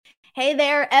Hey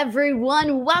there,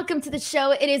 everyone. Welcome to the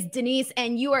show. It is Denise,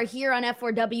 and you are here on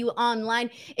F4W Online.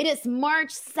 It is March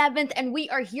 7th, and we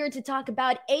are here to talk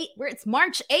about it's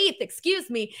March 8th, excuse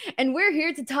me, and we're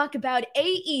here to talk about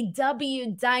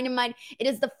AEW Dynamite. It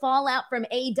is the fallout from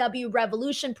AEW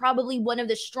Revolution, probably one of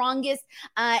the strongest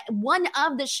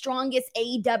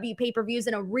AEW pay-per-views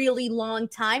in a really long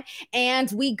time, and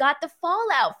we got the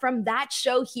fallout from that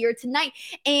show here tonight.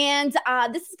 And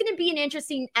this is going to be an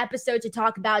interesting episode to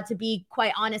talk about, to be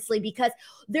quite honestly, because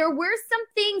there were some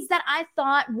things that I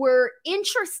thought were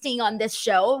interesting on this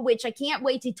show, which I can't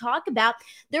wait to talk about.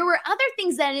 There were other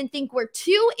things that I didn't think were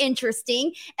too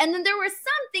interesting. And then there were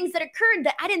some things that occurred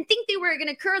that I didn't think they were going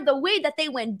to occur the way that they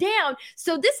went down.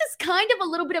 So this is kind of a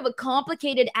little bit of a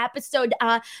complicated episode.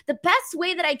 The best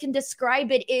way that I can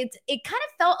describe it is it kind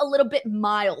of felt a little bit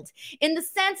mild, in the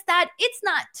sense that it's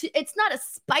not a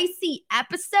spicy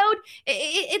episode.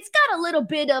 It's got a little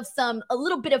bit of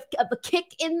a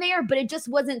kick in there, but it just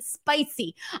wasn't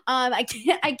spicy. I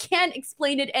can't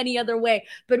explain it any other way,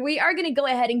 but we are going to go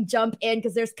ahead and jump in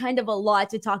because there's kind of a lot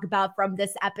to talk about from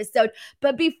this episode.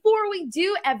 But before we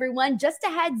do, everyone, just a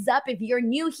heads up, if you're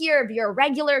new here, if you're a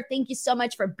regular, thank you so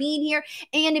much for being here.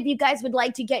 And if you guys would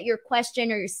like to get your question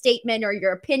or your statement or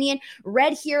your opinion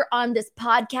read here on this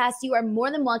podcast, you are more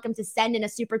than welcome to send in a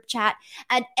super chat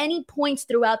at any points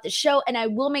throughout the show, and I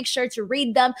will make sure to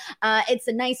read them. It's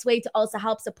a nice way to also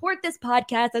help support this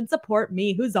podcast and support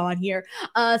me, who's on here.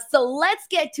 So let's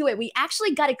get to it. We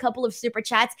actually got a couple of super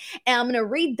chats, and I'm going to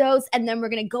read those, and then we're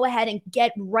going to go ahead and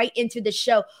get right into the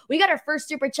show. We got our first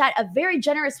super chat, a very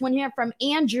generous one here from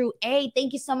Andrew A.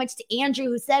 Thank you so much to Andrew,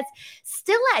 who says,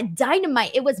 still at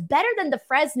Dynamite. It was better than the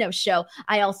Fresno show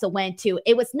I also went to.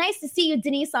 It was nice to see you,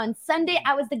 Denise, on Sunday.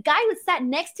 I was the guy who sat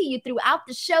next to you throughout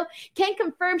the show. Can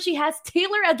confirm she has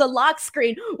Taylor as a lock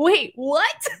screen. Wait,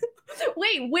 what?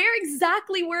 Wait, where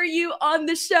exactly were you on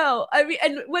the show? I mean,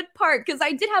 and what part? Because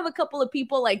I did have a couple of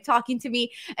people like talking to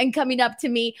me and coming up to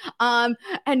me. And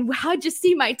how'd you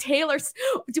see my Taylor's?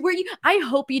 Were you? I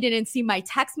hope you didn't see my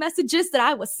text messages that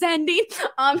I was sending.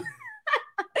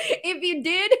 If you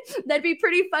did, that'd be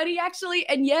pretty funny, actually.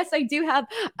 And yes, I do have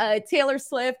Taylor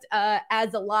Swift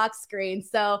as a lock screen.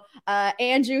 So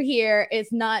Andrew here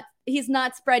he's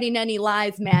not spreading any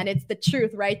lies, man. It's the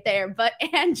truth right there. But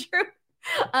Andrew,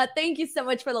 thank you so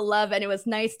much for the love, and it was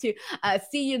nice to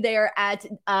see you there at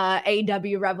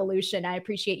AEW Revolution. I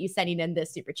appreciate you sending in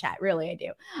this super chat. Really, I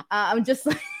do. I'm just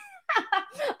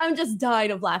I'm just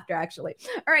dying of laughter, actually.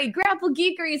 All right, Grapple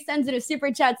Geekery sends in a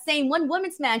super chat saying, one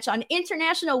women's match on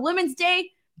International Women's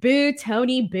Day. Boo,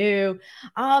 Tony, boo.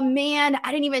 Oh, man,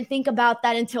 I didn't even think about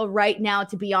that until right now,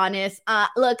 to be honest.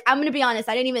 Look, I'm going to be honest.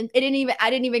 I didn't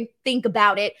even think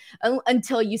about it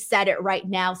until you said it right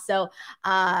now. So,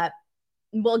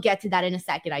 we'll get to that in a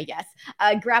second, I guess.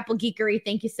 Grapple Geekery,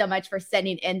 thank you so much for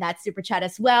sending in that super chat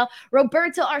as well.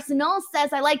 Roberto Arsenal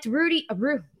says, I liked Ruby's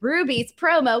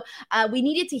promo. We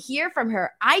needed to hear from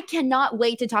her. I cannot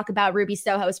wait to talk about Ruby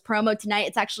Soho's promo tonight.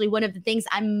 It's actually one of the things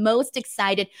I'm most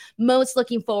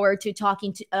looking forward to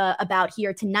talking about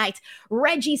here tonight.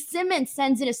 Reggie Simmons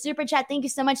sends in a super chat. Thank you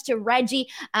so much to Reggie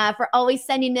for always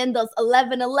sending in those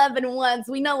 11 ones.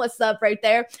 We know what's up right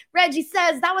there. Reggie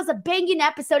says, that was a banging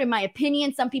episode in my opinion.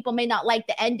 Some people may not like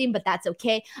the ending, but that's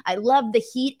okay. I love the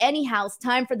heat. Anyhow, it's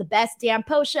time for the best damn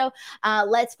post show.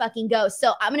 Let's fucking go.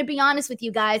 So I'm going to be honest with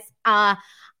you guys.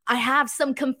 I have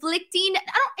some conflicting, you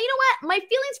know what? My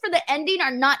feelings for the ending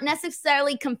are not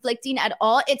necessarily conflicting at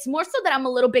all. It's more so that I'm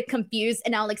a little bit confused,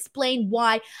 and I'll explain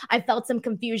why I felt some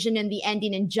confusion in the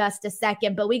ending in just a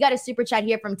second. But we got a super chat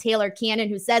here from Taylor Cannon,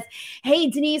 who says, hey,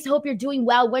 Denise, hope you're doing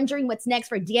well. Wondering what's next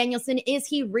for Danielson. Is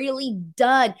he really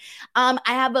done? I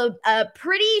have a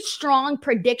pretty strong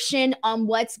prediction on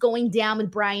what's going down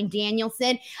with Bryan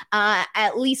Danielson,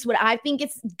 at least what I think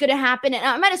is going to happen. And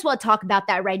I might as well talk about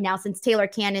that right now, since Taylor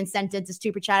Cannon sent it to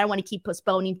super chat. I don't want to keep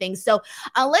postponing things. So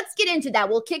let's get into that.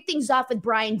 We'll kick things off with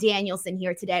Bryan Danielson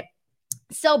here today.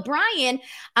 So Bryan,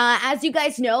 as you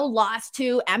guys know, lost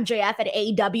to MJF at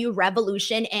AEW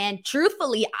Revolution. And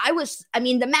truthfully,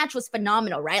 the match was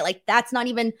phenomenal, right? Like, that's not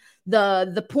even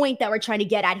the point that we're trying to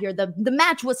get at here. The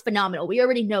match was phenomenal. We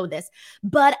already know this.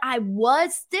 But I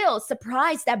was still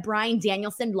surprised that Bryan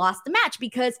Danielson lost the match,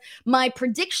 because my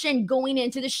prediction going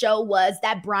into the show was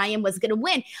that Bryan was going to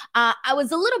win. I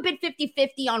was a little bit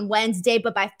 50-50 on Wednesday,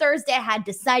 but by Thursday I had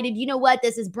decided, you know what?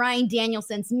 This is Bryan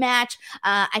Danielson's match.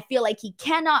 I feel like he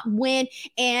cannot win.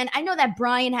 And I know that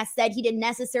Bryan has said he didn't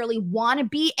necessarily want to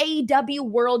be AEW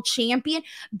World Champion,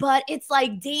 but it's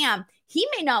like, damn, he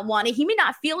may not want it. He may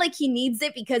not feel like he needs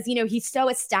it because, you know, he's so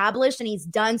established and he's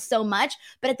done so much.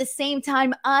 But at the same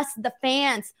time, us, the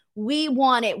fans, We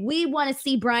want it. We want to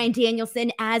see Bryan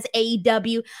Danielson as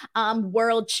AEW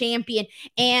world champion.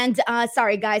 And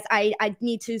sorry, guys, I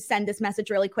need to send this message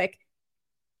really quick.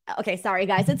 Okay, sorry,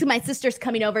 guys. It's my sister's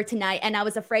coming over tonight, and I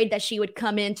was afraid that she would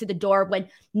come into the door when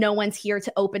no one's here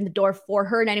to open the door for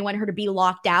her, and I didn't want her to be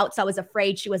locked out, so I was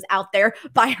afraid she was out there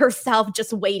by herself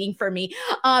just waiting for me.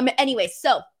 Anyway,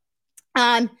 so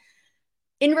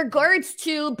in regards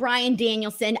to Bryan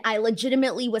Danielson, I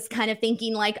legitimately was kind of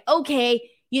thinking like, okay,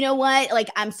 you know what? Like,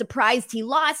 I'm surprised he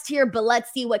lost here, but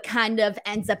let's see what kind of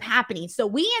ends up happening. So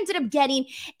we ended up getting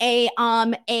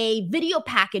a video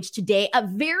package today, a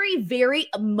very, very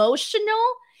emotional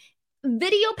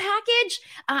video package.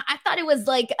 I thought it was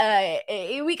like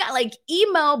we got like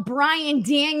emo Bryan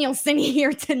Danielson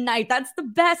here tonight. That's the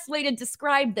best way to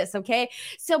describe this. Okay,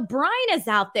 so Bryan is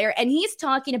out there and he's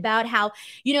talking about how,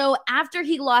 you know, after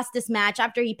he lost this match,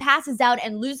 after he passes out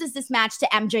and loses this match to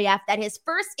MJF, that his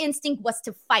first instinct was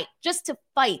to fight, just to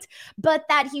fight, but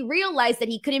that he realized that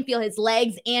he couldn't feel his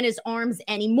legs and his arms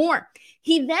anymore.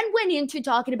 He then went into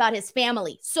talking about his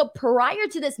family. So prior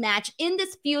to this match, in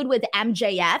this feud with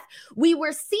MJF, we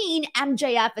were seeing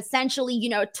MJF essentially, you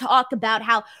know, talk about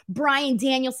how Bryan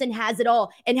Danielson has it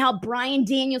all and how Bryan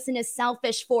Danielson is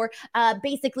selfish for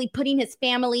basically putting his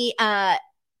family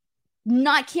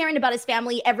not caring about his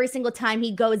family every single time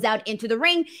he goes out into the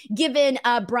ring, given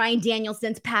Bryan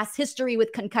Danielson's past history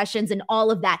with concussions and all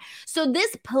of that. So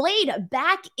this played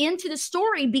back into the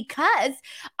story because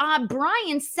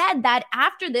Bryan said that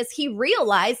after this, he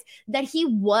realized that he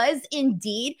was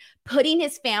indeed putting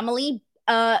his family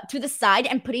to the side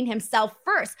and putting himself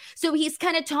first. So he's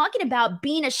kind of talking about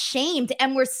being ashamed,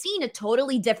 and we're seeing a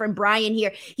totally different Bryan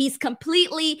here. He's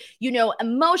completely, you know,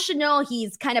 emotional.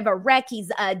 He's kind of a wreck. He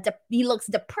looks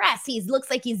depressed. He looks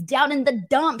like he's down in the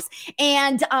dumps.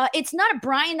 And it's not a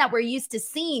Bryan that we're used to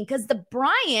seeing, because the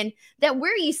Bryan that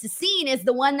we're used to seeing is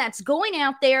the one that's going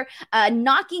out there,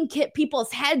 knocking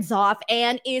people's heads off,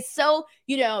 and is so,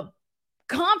 you know,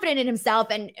 confident in himself,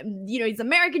 and you know, he's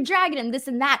American Dragon and this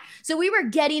and that. So we were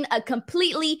getting a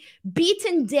completely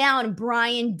beaten down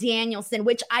Bryan Danielson,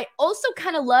 which I also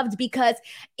kind of loved because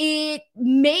it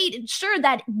made sure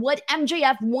that what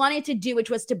MJF wanted to do, which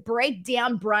was to break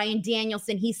down Bryan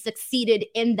Danielson, he succeeded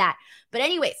in that. But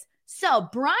anyways, so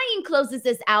Bryan closes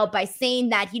this out by saying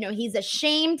that, you know, he's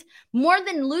ashamed more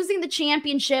than losing the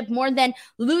championship, more than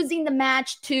losing the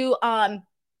match to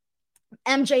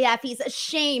MJF. He's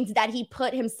ashamed that he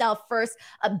put himself first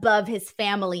above his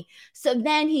family. So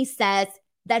then he says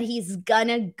that he's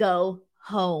gonna go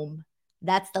home.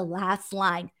 That's the last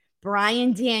line.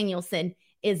 Bryan Danielson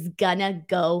is gonna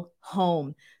go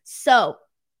home. So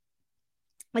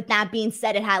with that being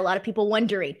said, it had a lot of people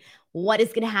wondering, what is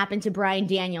going to happen to Bryan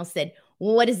Danielson?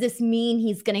 What does this mean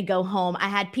he's going to go home? I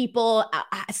had people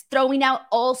throwing out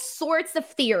all sorts of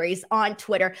theories on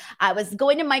Twitter. I was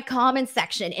going to my comment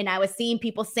section and I was seeing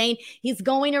people saying he's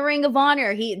going to Ring of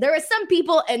Honor. There are some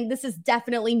people, and this is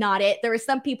definitely not it. There were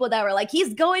some people that were like,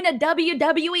 he's going to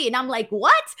WWE. And I'm like,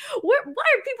 what? Why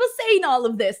are people saying all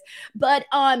of this? But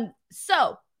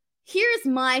so here's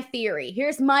my theory.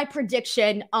 Here's my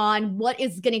prediction on what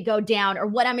is going to go down, or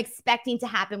what I'm expecting to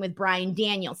happen with Bryan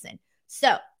Danielson.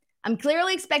 So I'm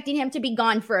clearly expecting him to be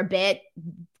gone for a bit.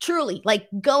 Truly, like,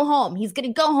 go home. He's going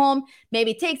to go home,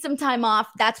 maybe take some time off.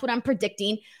 That's what I'm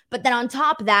predicting. But then on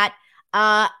top of that,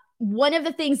 one of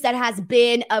the things that has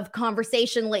been of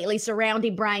conversation lately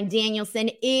surrounding Bryan Danielson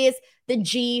is the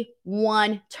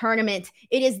G1 tournament.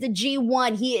 It is the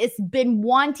G1. He has been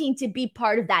wanting to be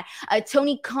part of that.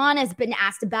 Tony Khan has been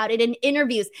asked about it in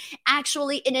interviews.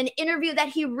 Actually, in an interview that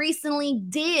he recently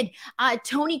did,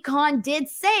 Tony Khan did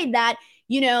say that,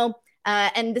 you know,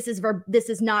 and this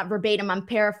is not verbatim, I'm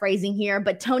paraphrasing here,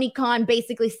 but Tony Khan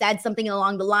basically said something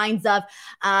along the lines of,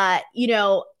 you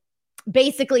know,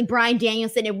 basically Bryan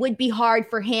Danielson, it would be hard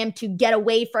for him to get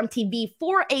away from TV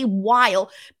for a while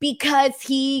because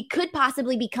he could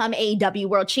possibly become AEW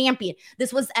World Champion.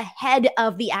 This was ahead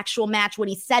of the actual match when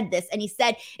he said this. And he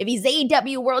said, if he's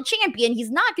AEW World Champion,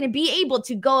 he's not going to be able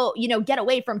to go, you know, get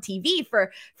away from TV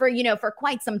for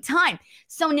quite some time.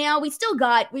 So now we still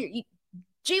got,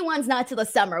 G1's not till the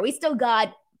summer. We still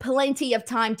got plenty of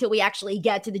time till we actually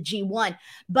get to the G1.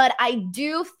 But I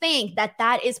do think that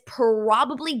that is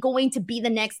probably going to be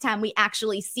the next time we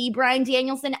actually see Bryan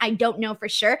Danielson. I don't know for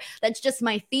sure. That's just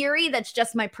my theory. That's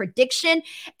just my prediction.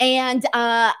 And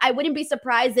I wouldn't be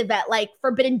surprised if at like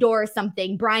Forbidden Door or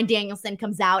something, Bryan Danielson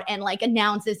comes out and like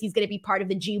announces he's going to be part of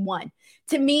the G1.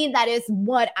 To me, that is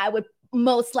what I would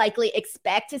most likely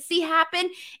expect to see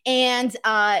happen. And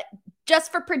just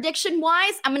for prediction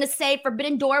wise, I'm going to say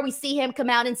Forbidden Door, we see him come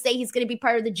out and say he's going to be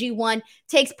part of the G1,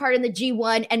 takes part in the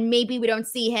G1, and maybe we don't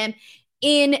see him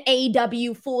in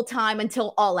AEW full time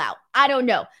until All Out. I don't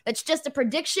know. That's just a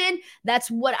prediction.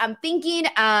 That's what I'm thinking.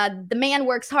 The man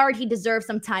works hard. He deserves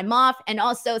some time off. And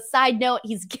also, side note,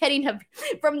 he's getting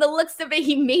from the looks of it,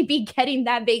 he may be getting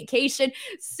that vacation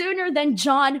sooner than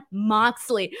Jon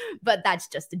Moxley. But that's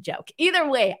just a joke. Either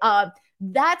way,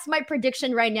 that's my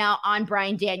prediction right now on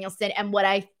Bryan Danielson and what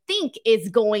I think is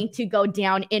going to go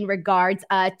down in regards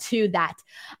to that.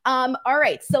 All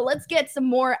right, so let's get some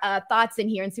more thoughts in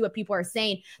here and see what people are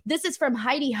saying. This is from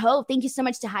Heidi Ho. Thank you so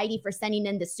much to Heidi for sending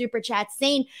in the super chat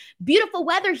saying, beautiful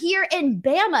weather here in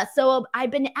Bama. So I've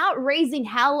been out raising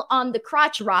hell on the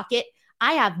crotch rocket.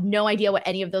 I have no idea what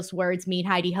any of those words mean,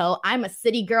 Heidi Ho. I'm a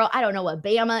city girl. I don't know what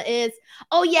Bama is.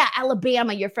 Oh yeah,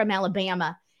 Alabama. You're from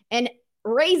Alabama. And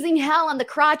raising hell on the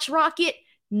crotch rocket.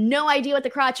 No idea what the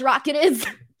crotch rocket is.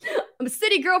 I'm a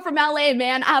city girl from LA,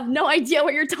 man. I have no idea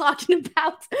what you're talking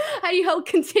about. Heidi Ho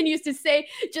continues to say,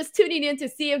 just tuning in to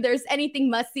see if there's anything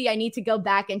must-see I need to go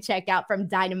back and check out from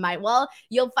Dynamite. Well,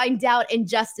 you'll find out in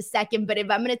just a second. But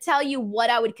if I'm going to tell you what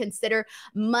I would consider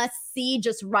must-see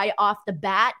just right off the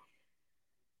bat,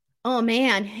 oh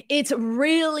man, it's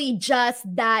really just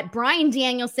that Bryan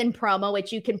Danielson promo,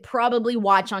 which you can probably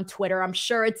watch on Twitter. I'm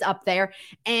sure it's up there.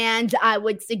 And I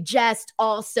would suggest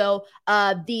also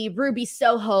the Ruby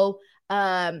Soho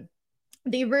promo.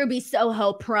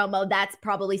 That's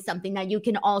probably something that you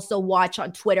can also watch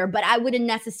on Twitter. But I wouldn't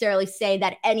necessarily say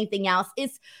that anything else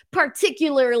is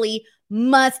particularly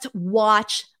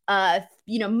must-watch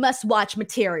must-watch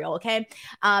material, okay?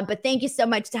 But thank you so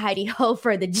much to Heidi Ho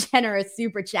for the generous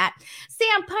super chat.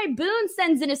 Sam Pi Boone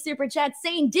sends in a super chat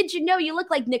saying, did you know you look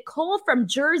like Nicole from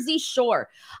Jersey Shore?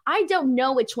 I don't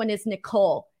know which one is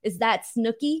Nicole. Is that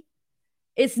Snooki?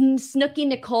 Is Snooki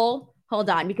Nicole? Hold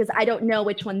on, because I don't know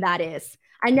which one that is.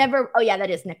 Oh yeah, that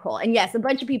is Nicole. And yes, a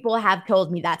bunch of people have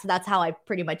told me that. So that's how I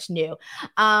pretty much knew.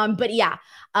 But yeah,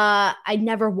 I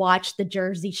never watched the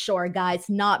Jersey Shore, guys.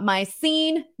 Not my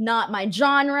scene, not my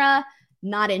genre,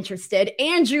 not interested.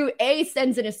 Andrew A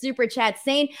sends in a super chat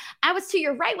saying, I was to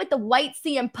your right with the white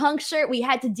CM Punk shirt. We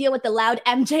had to deal with the loud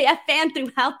MJF fan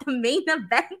throughout the main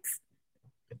event.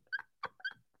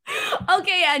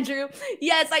 Okay, Andrew.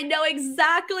 Yes, I know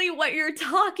exactly what you're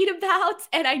talking about,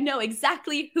 and I know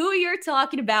exactly who you're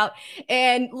talking about.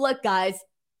 And look, guys,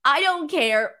 I don't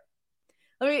care.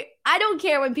 I don't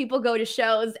care when people go to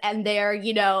shows and they're,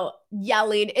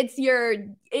 yelling.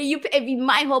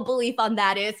 My whole belief on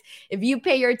that is if you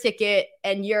pay your ticket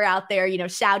and you're out there,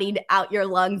 shouting out your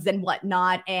lungs and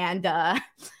whatnot, and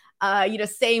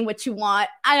saying what you want,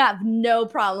 I have no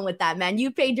problem with that, man.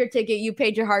 You paid your ticket, you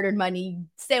paid your hard-earned money,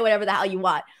 say whatever the hell you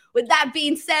want. With that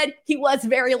being said, he was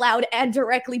very loud and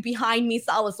directly behind me,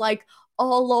 so I was like,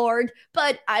 oh Lord,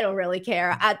 but I don't really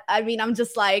care. I'm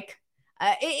just like,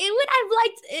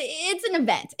 it's an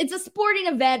event. It's a sporting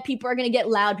event. People are going to get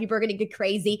loud. People are going to get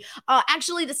crazy.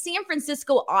 Actually, the San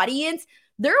Francisco audience,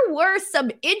 there were some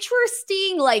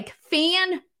interesting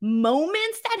fan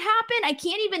moments that happened. I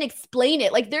can't even explain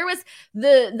it. There was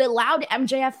the loud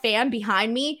MJF fan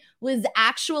behind me was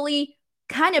actually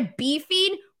kind of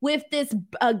beefing with this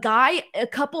guy a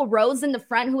couple rows in the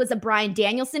front who was a Bryan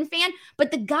Danielson fan.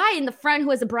 But the guy in the front who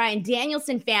was a Bryan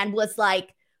Danielson fan was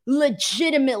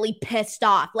legitimately pissed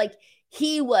off.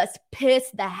 He was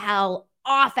pissed the hell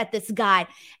off at this guy.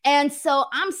 And so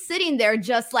I'm sitting there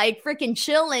just freaking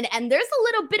chilling, and there's a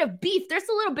little bit of beef, there's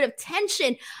a little bit of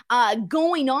tension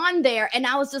going on there. And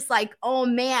I was just like, oh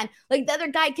man, the other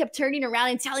guy kept turning around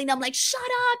and telling them shut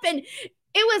up, and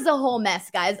it was a whole mess,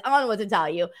 guys. I don't know what to tell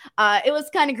you. It was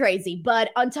kind of crazy.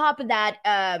 But on top of that,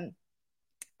 I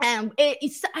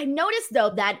noticed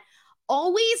though that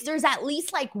always there's at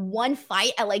least one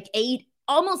fight at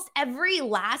almost every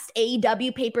last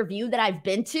AEW pay-per-view that I've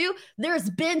been to, there's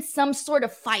been some sort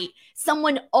of fight.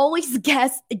 Someone always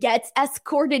gets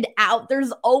escorted out.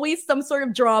 There's always some sort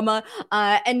of drama.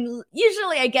 And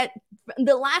usually I get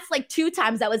the last 2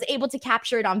 times I was able to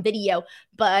capture it on video.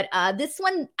 But this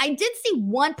one, I did see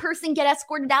one person get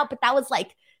escorted out, but that was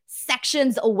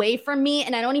sections away from me,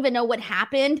 and I don't even know what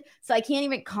happened. So I can't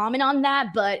even comment on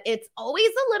that, but it's always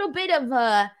a little bit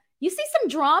of You see some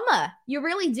drama. You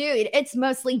really do. It's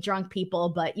mostly drunk people,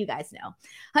 but you guys know.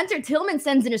 Hunter Tillman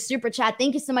sends in a super chat.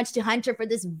 Thank you so much to Hunter for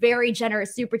this very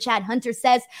generous super chat. Hunter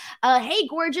says, hey,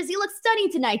 gorgeous, you look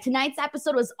stunning tonight. Tonight's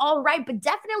episode was all right, but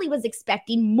definitely was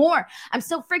expecting more. I'm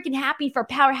so freaking happy for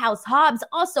Powerhouse Hobbs.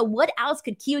 Also, what else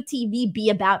could QTV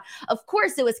be about? Of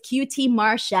course, it was QT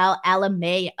Marshall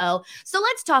LMAO. So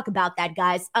let's talk about that,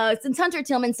 guys. Since Hunter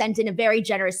Tillman sent in a very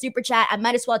generous super chat, I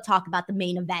might as well talk about the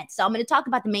main event. So I'm going to talk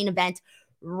about the main event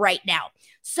right now.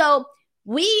 So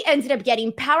we ended up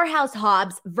getting Powerhouse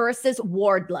Hobbs versus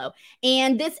Wardlow.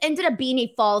 And this ended up being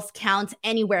a Falls Count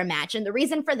Anywhere match. And the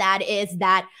reason for that is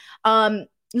that,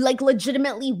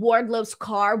 legitimately Wardlow's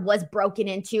car was broken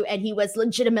into and he was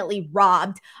legitimately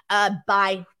robbed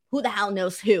by who the hell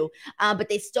knows who. But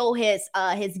they stole his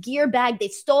gear bag. They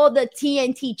stole the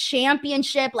TNT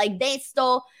championship. Like, they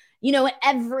stole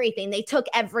everything. They took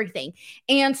everything.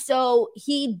 And so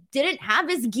he didn't have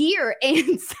his gear.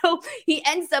 And so he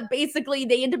ends up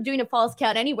they end up doing a Falls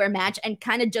Count Anywhere match and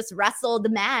kind of just wrestled the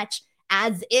match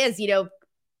as is,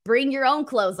 bring your own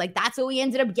clothes. Like, that's what we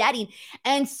ended up getting.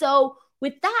 And so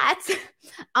with that,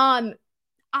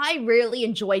 I really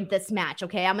enjoyed this match,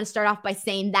 okay? I'm going to start off by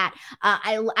saying that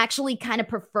I actually kind of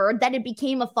preferred that it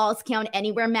became a Falls Count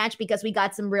Anywhere match because we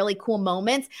got some really cool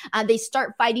moments. They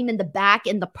start fighting in the back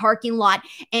in the parking lot,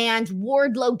 and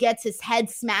Wardlow gets his head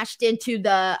smashed with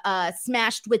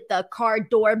the car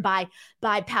door by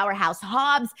Powerhouse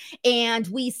Hobbs, and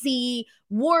we see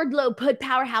Wardlow put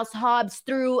Powerhouse Hobbs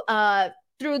through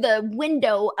the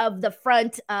window of the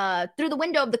front, through the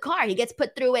window of the car. He gets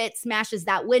put through it, smashes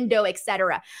that window,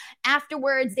 etc.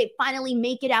 Afterwards, they finally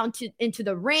make it out into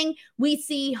the ring. We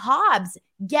see Hobbs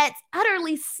gets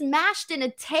utterly smashed in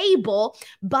a table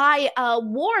by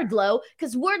Wardlow,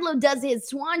 because Wardlow does his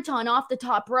swanton off the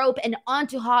top rope and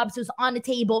onto Hobbs, who's on the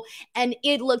table, and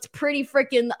it looked pretty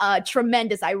freaking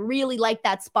tremendous. I really like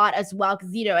that spot as well,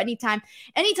 because anytime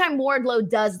Wardlow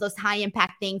does those high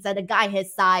impact things at a guy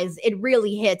his size, it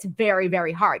really hits very,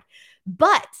 very hard.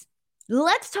 But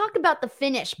let's talk about the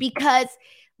finish, because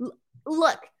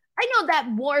look, I know that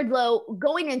Wardlow,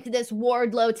 going into this,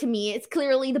 Wardlow to me is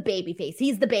clearly the babyface.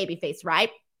 He's the babyface,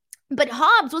 right? But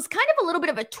Hobbs was kind of a little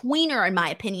bit of a tweener, in my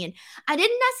opinion. I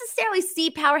didn't necessarily see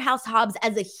Powerhouse Hobbs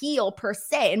as a heel per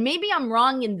se, and maybe I'm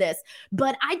wrong in this,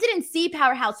 but I didn't see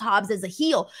Powerhouse Hobbs as a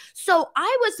heel. So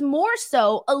I was more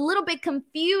so a little bit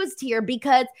confused here,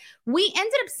 because we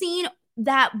ended up seeing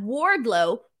that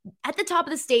Wardlow at the top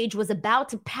of the stage was about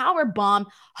to powerbomb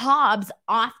Hobbs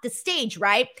off the stage,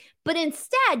 right? But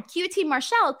instead, QT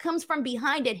Marshall comes from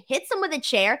behind and hits him with a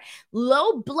chair,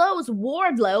 low blows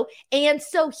Wardlow, and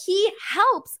so he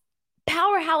helps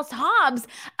Powerhouse Hobbs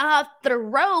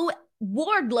throw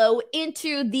Wardlow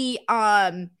into the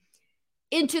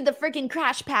freaking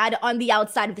crash pad on the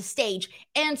outside of the stage.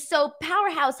 And so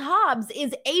Powerhouse Hobbs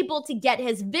is able to get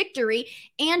his victory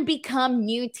and become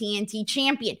new TNT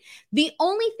champion. The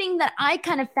only thing that I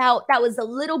kind of felt that was a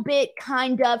little bit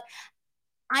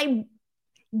I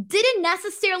didn't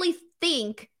necessarily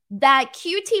think that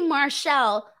QT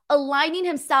Marshall aligning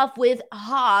himself with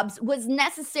Hobbs was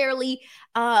necessarily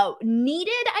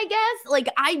needed, I guess. Like,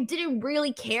 I didn't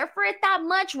really care for it that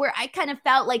much, where I kind of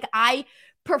felt like I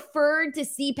preferred to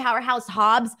see Powerhouse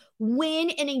Hobbs win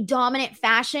in a dominant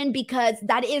fashion, because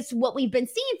that is what we've been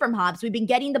seeing from Hobbs. We've been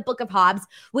getting the Book of Hobbs,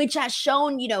 which has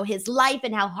shown, his life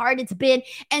and how hard it's been.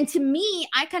 And to me,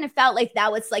 I kind of felt like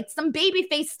that was like some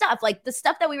babyface stuff, like the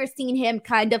stuff that we were seeing him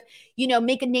kind of,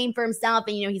 make a name for himself.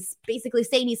 And, he's basically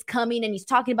saying he's coming and he's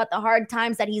talking about the hard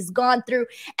times that he's gone through.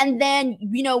 And then,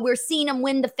 we're seeing him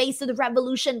win the Face of the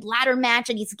Revolution ladder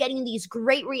match, and he's getting these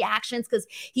great reactions because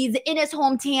he's in his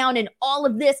hometown and all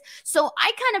of this. So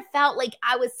I kind of felt like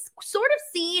I was sort of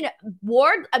seeing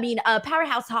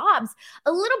Powerhouse Hobbs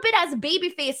a little bit as a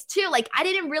babyface too. Like, I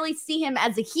didn't really see him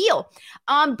as a heel.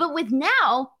 But with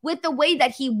the way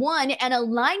that he won and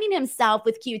aligning himself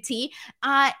with QT,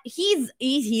 he's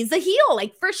a heel.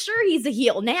 Like, for sure he's a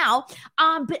heel now.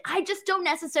 But I just don't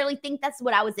necessarily think that's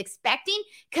what I was expecting,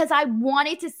 because I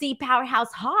wanted to see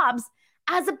Powerhouse Hobbs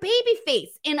as a baby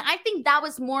face. And I think that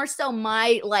was more so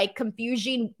my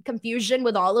confusion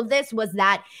with all of this, was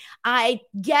that I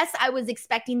guess I was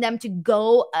expecting them to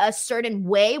go a certain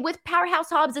way with Powerhouse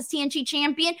Hobbs as TNT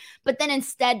champion, but then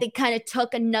instead they kind of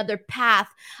took another path.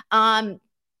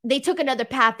 They took another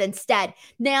path instead.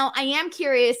 Now, I am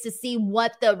curious to see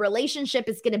what the relationship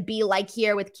is going to be like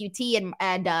here with QT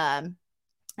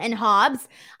and Hobbs.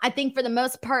 I think for the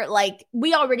most part,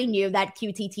 we already knew that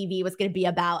QT TV was going to be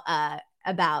about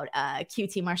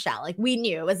QT Marshall. Like, we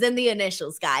knew it was in the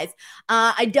initials, guys.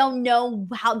 I don't know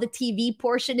how the TV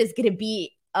portion is going to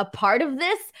be a part of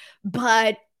this,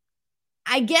 but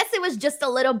I guess it was just a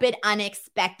little bit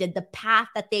unexpected, the path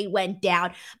that they went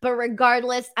down. But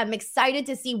regardless, I'm excited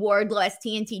to see Wardlow as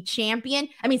TNT champion.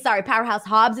 Powerhouse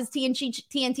Hobbs as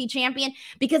TNT champion,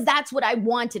 because that's what I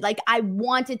wanted. Like, I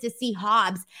wanted to see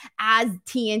Hobbs as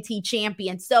TNT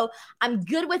champion. So I'm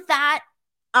good with that.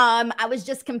 I was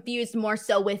just confused more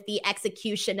so with the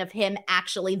execution of him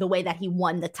actually the way that he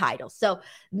won the title. So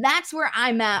that's where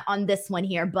I'm at on this one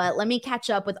here. But let me catch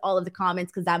up with all of the comments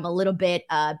because I'm a little bit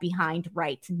behind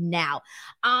right now.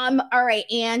 All right,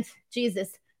 and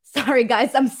Jesus. Sorry,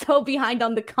 guys, I'm so behind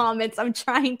on the comments. I'm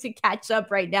trying to catch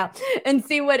up right now and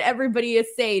see what everybody is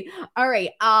saying. All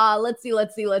right, let's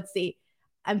see.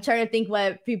 I'm trying to think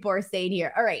what people are saying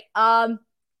here. All right, all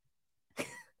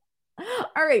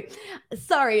right.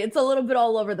 Sorry, it's a little bit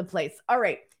all over the place. All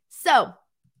right. So,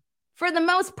 for the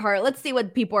most part, let's see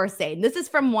what people are saying. This is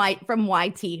from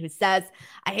YT, who says,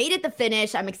 I hated the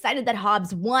finish. I'm excited that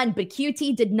Hobbs won, but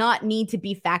QT did not need to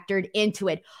be factored into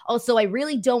it. Also, I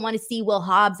really don't want to see Will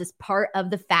Hobbs as part of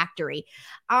the factory.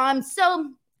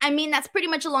 That's pretty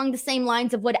much along the same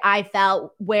lines of what I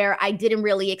felt, where I didn't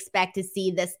really expect to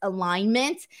see this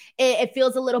alignment. It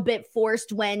feels a little bit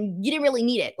forced when you didn't really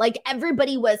need it. Like,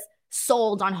 everybody was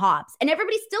sold on Hobbs, and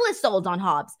everybody still is sold on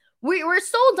Hobbs. We're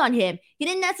sold on him. He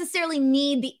didn't necessarily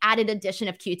need the added addition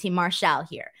of QT Marshall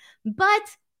here, but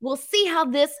we'll see how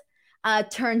this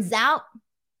turns out.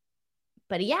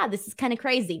 But yeah, this is kind of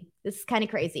crazy.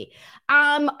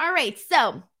 All right,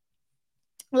 so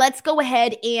let's go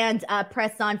ahead and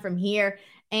press on from here.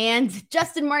 And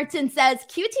Justin Martin says,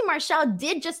 QT Marshall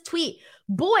did just tweet,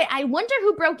 boy, I wonder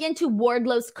who broke into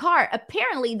Wardlow's car.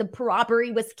 Apparently the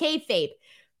robbery was kayfabe.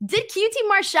 Did QT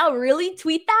Marshall really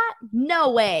tweet that?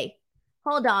 No way.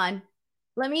 Hold on.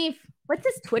 What's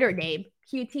his Twitter name?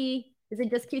 QT, is it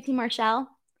just QT Marshall?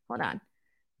 Hold on.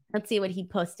 Let's see what he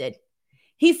posted.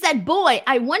 He said, boy,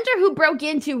 I wonder who broke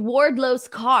into Wardlow's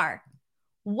car.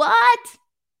 What?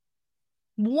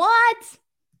 What?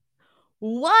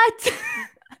 What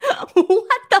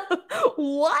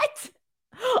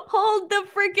Hold the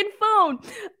freaking phone.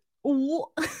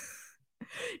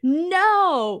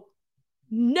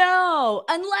 No,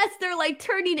 unless they're like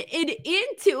turning it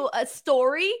into a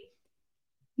story.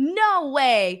 No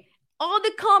way. All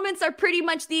the comments are pretty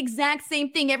much the exact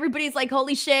same thing. Everybody's like,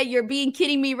 holy shit, you're being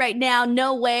kidding me right now.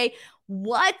 No way.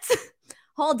 What?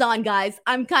 Hold on, guys.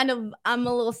 I'm a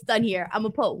little stunned here. I'm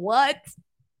gonna put what?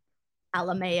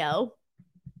 LMAO.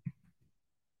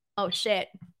 Oh shit.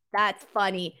 That's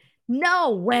funny.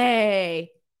 No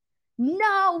way.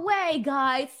 No way,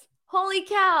 guys. Holy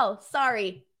cow.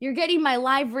 Sorry. You're getting my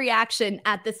live reaction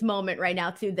at this moment right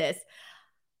now to this.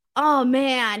 Oh,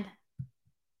 man.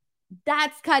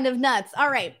 That's kind of nuts. All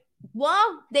right.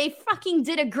 Well, they fucking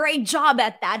did a great job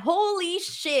at that. Holy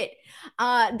shit.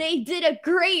 They did a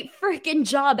great freaking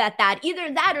job at that.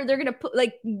 Either that or they're going to put,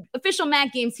 like, official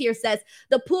Matt Games here says,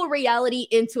 the pull reality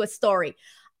into a story.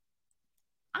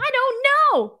 I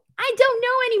don't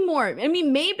know anymore. I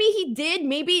mean, maybe he did.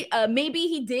 Maybe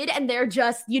he did. And they're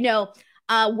just,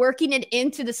 working it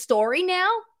into the story now.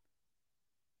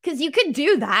 Because you could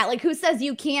do that. Like, who says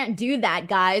you can't do that,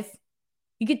 guys?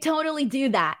 You could totally do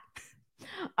that.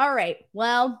 All right.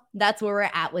 Well, that's where we're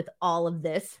at with all of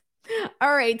this.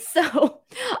 All right. So,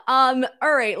 all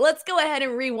right, let's go ahead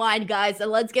and rewind, guys, and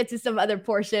let's get to some other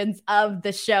portions of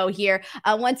the show here.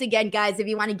 Once again, guys, if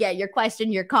you want to get your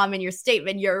question, your comment, your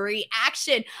statement, your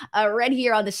reaction right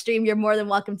here on the stream, you're more than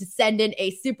welcome to send in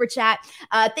a super chat.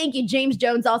 Thank you. James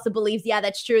Jones also believes, yeah,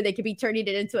 that's true. They could be turning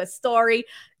it into a story.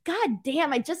 God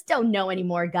damn, I just don't know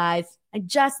anymore, guys. I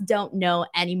just don't know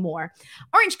anymore.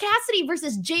 Orange Cassidy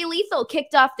versus Jay Lethal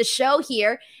kicked off the show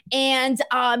here, and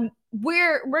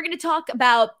we're going to talk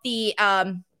about the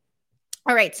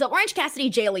all right, so Orange Cassidy,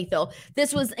 Jay Lethal.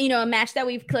 This was, a match that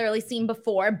we've clearly seen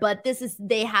before, but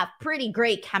they have pretty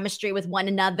great chemistry with one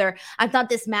another. I thought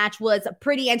this match was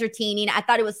pretty entertaining. I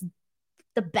thought it was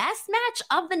the best match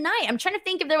of the night. I'm trying to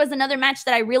think if there was another match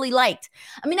that I really liked.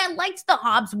 I mean, I liked the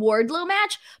Hobbs Wardlow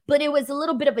match, but it was a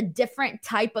little bit of a different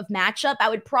type of matchup. I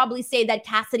would probably say that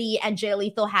Cassidy and Jay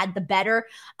Lethal had the better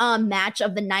match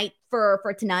of the night for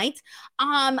tonight.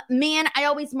 Man, I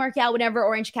always mark out whenever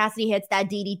Orange Cassidy hits that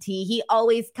DDT. He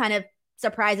always kind of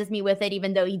surprises me with it,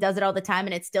 even though he does it all the time,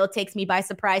 and it still takes me by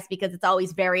surprise because it's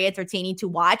always very entertaining to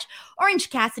watch. Orange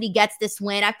Cassidy gets this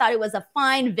win. I thought it was a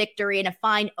fine victory and a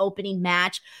fine opening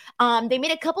match. They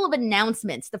made a couple of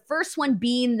announcements. The first one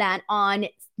being that on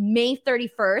May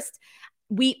 31st,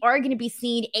 we are going to be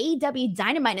seeing AEW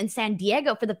Dynamite in San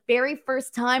Diego for the very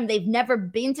first time. They've never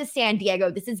been to San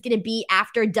Diego. This is going to be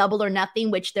after Double or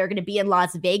Nothing, which they're going to be in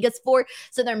Las Vegas for.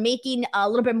 So they're making a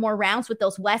little bit more rounds with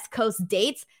those West Coast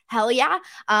dates. Hell yeah.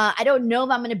 I don't know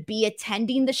if I'm going to be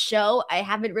attending the show. I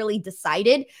haven't really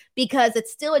decided because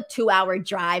it's still a 2-hour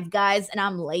drive, guys, and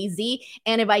I'm lazy.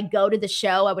 And if I go to the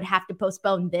show, I would have to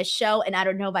postpone this show, and I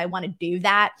don't know if I want to do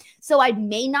that. So I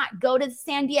may not go to the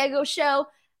San Diego show.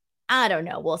 I don't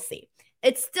know. We'll see.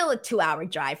 It's still a 2-hour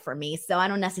drive for me, so I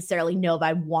don't necessarily know if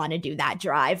I want to do that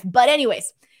drive. But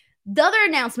anyways, the other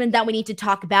announcement that we need to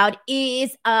talk about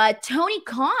is Tony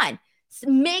Khan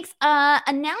makes an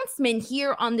announcement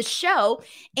here on the show.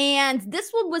 And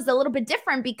this one was a little bit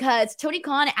different because Tony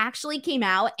Khan actually came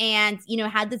out and,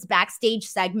 had this backstage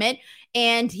segment.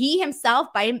 And he himself,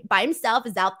 by himself,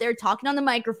 is out there talking on the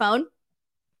microphone.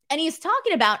 And he's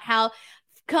talking about how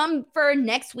come for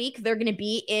next week, they're going to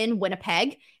be in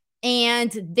Winnipeg,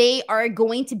 and they are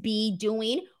going to be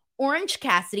doing Orange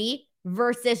Cassidy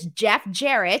versus Jeff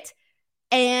Jarrett.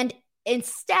 And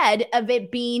instead of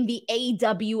it being the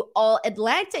AEW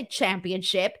All-Atlantic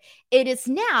Championship, they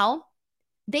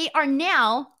are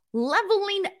now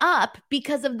leveling up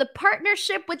because of the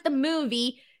partnership with the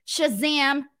movie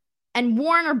Shazam and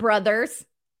Warner Brothers.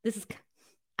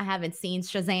 I haven't seen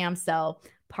Shazam, so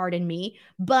pardon me,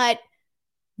 but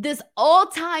this all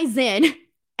ties in,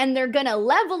 and they're going to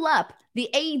level up the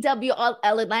AEW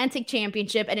All-Atlantic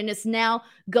Championship, and it is now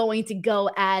going to go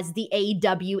as the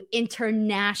AEW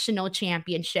International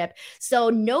Championship. So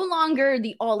no longer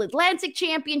the All-Atlantic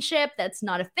Championship. That's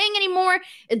not a thing anymore.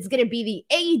 It's going to be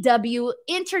the AEW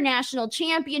International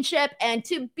Championship, and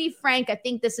to be frank, I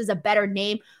think this is a better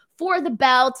name for the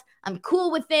belt. I'm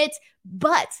cool with it,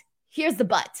 but here's the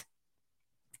but.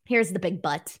 Here's the big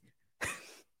but.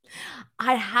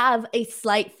 I have a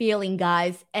slight feeling,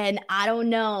 guys, and I don't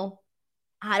know.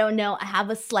 I have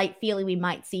a slight feeling we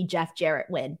might see Jeff Jarrett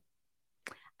win.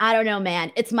 I don't know,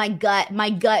 man. It's my gut. My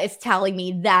gut is telling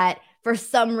me that for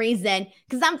some reason,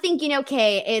 because I'm thinking,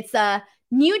 okay, it's a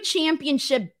new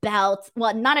championship belt.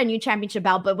 Well, not a new championship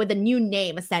belt, but with a new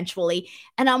name, essentially.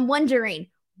 And I'm wondering,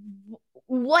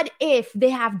 what if they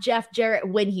have Jeff Jarrett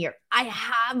win here? I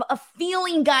have a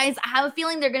feeling, guys. I have a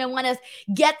feeling they're going to want to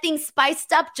get things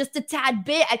spiced up just a tad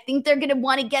bit. I think they're going to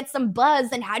want to get some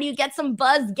buzz. And how do you get some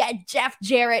buzz? Get Jeff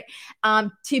Jarrett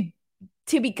to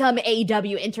become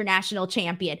AEW International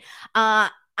Champion. I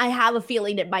have a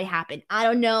feeling it might happen. I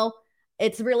don't know.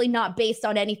 It's really not based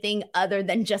on anything other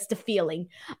than just a feeling.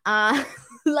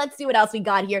 Let's see what else we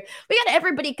got here. We got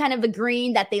everybody kind of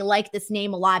agreeing that they like this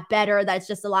name a lot better. That's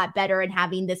just a lot better, and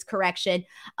having this correction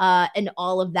and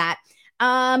all of that.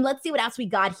 Let's see what else we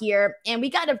got here. And we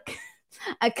got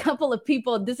a couple of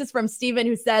people. This is from Steven,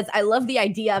 who says, I love the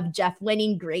idea of Jeff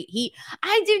winning. Great heat.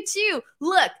 I do too.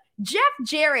 Look, Jeff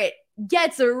Jarrett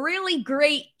gets a really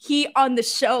great heat on the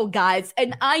show, guys.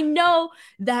 And I know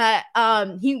that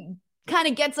he kind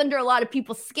of gets under a lot of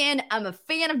people's skin. I'm a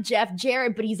fan of Jeff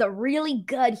Jarrett, but he's a really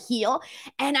good heel.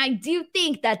 And I do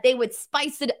think that they would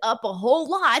spice it up a whole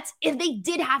lot if they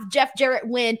did have Jeff Jarrett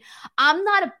win. I'm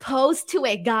not opposed to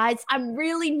it, guys. I'm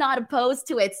really not opposed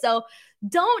to it. So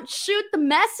don't shoot the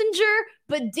messenger,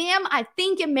 but damn, I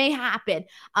think it may happen.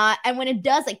 And when it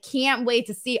does, I can't wait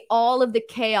to see all of the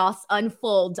chaos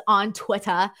unfold on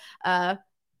Twitter.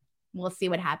 We'll see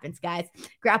what happens, guys.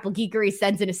 Grapple Geekery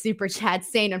sends in a super chat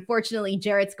saying, unfortunately,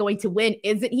 Jarrett's going to win,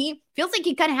 isn't he? Feels like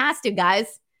he kind of has to,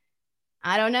 guys.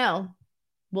 I don't know.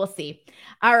 We'll see.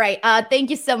 All right. Thank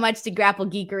you so much to Grapple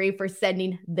Geekery for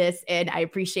sending this in. I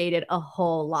appreciate it a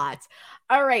whole lot.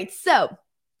 All right. So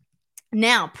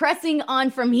now pressing on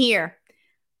from here.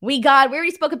 We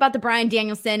already spoke about the Bryan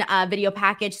Danielson video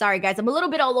package. Sorry, guys. I'm a little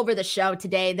bit all over the show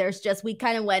today. We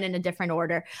kind of went in a different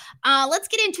order. Let's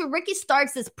get into Ricky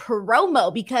Starks'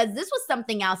 promo, because this was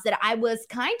something else that I was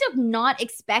kind of not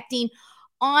expecting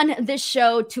on this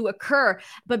show to occur.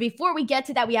 But before we get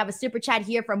to that, we have a super chat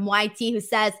here from YT who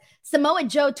says, Samoa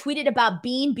Joe tweeted about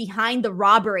being behind the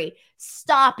robbery.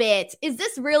 Stop it. Is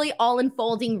this really all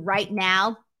unfolding right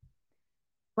now?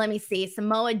 Let me see.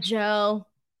 Samoa Joe.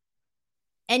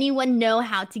 Anyone know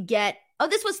how to get... Oh,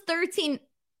 this was 13...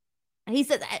 He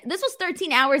says, this was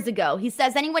 13 hours ago. He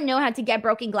says, anyone know how to get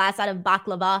broken glass out of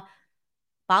baklava?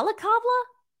 Balaclava?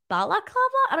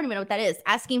 I don't even know what that is.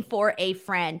 Asking for a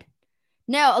friend.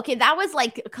 No, okay, that was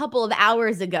like a couple of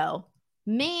hours ago.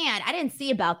 Man, I didn't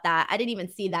see about that. I didn't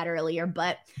even see that earlier,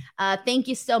 but thank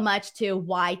you so much to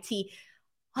YT.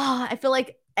 Oh, I feel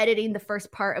like editing the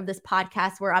first part of this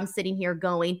podcast where I'm sitting here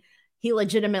going, he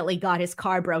legitimately got his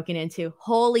car broken into.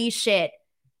 Holy shit.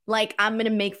 Like, I'm going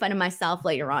to make fun of myself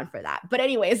later on for that. But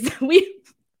anyways, we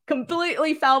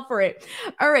completely fell for it.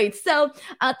 All right. So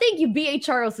thank you. B.A.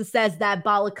 Charles, who says that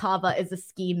balaclava is a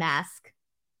ski mask.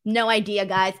 No idea,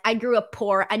 guys. I grew up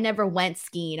poor. I never went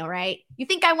skiing. All right. You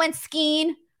think I went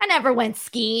skiing? I never went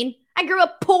skiing. I grew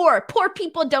up poor. Poor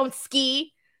people don't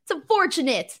ski. It's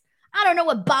unfortunate. I don't know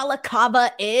what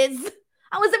balaclava is.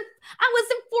 I wasn't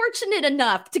fortunate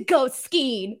enough to go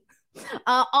skiing.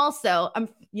 Also,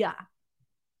 yeah.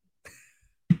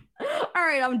 All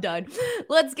right, I'm done.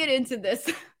 Let's get into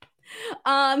this.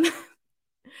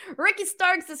 Ricky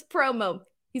Starks' promo.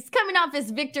 He's coming off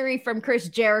his victory from Chris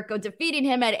Jericho, defeating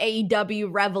him at AEW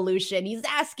Revolution. He's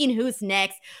asking who's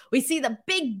next. We see the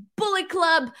big Bullet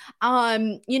Club,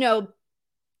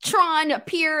 Tron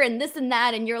appear and this and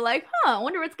that, and you're like, I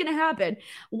wonder what's gonna happen.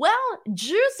 Well,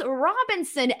 Juice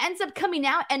Robinson ends up coming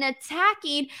out and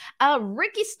attacking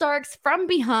Ricky Starks from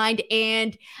behind,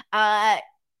 and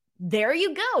there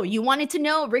you go. You wanted to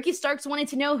know, Ricky Starks wanted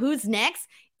to know who's next.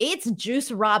 It's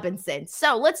Juice Robinson.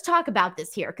 So let's talk about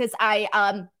this here, because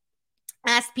I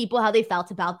asked people how they felt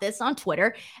about this on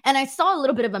Twitter, and I saw a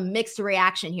little bit of a mixed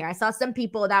reaction here. I saw some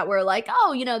people that were like,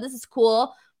 oh, this is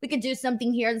cool. We could do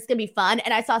something here. This is going to be fun.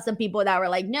 And I saw some people that were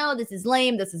like, no, this is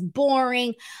lame. This is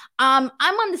boring. I'm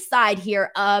on the side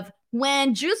here of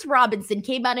when Juice Robinson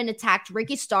came out and attacked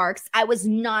Ricky Starks, I was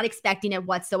not expecting it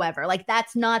whatsoever. Like,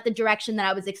 that's not the direction that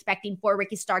I was expecting for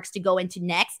Ricky Starks to go into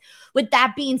next. With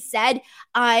that being said,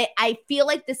 I feel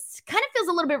like this kind of feels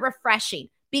a little bit refreshing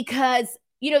because,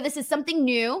 this is something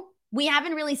new. We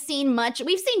haven't really seen much.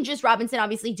 We've seen Juice Robinson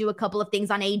obviously do a couple of things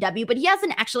on AEW, but he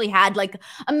hasn't actually had like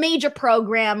a major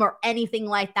program or anything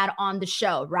like that on the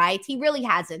show, right? He really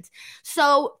hasn't.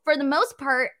 So for the most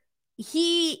part,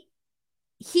 I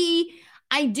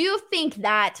do think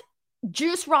that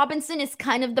Juice Robinson is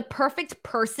kind of the perfect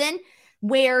person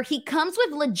where he comes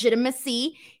with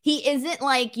legitimacy. He isn't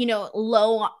like,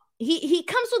 low. He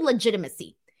comes with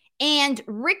legitimacy. And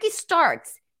Ricky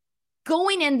Starks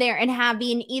going in there and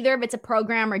having either if it's a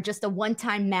program or just a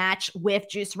one-time match with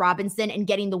Juice Robinson and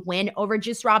getting the win over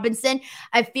Juice Robinson,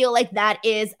 I feel like that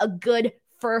is a good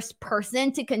first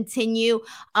person to continue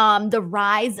the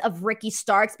rise of Ricky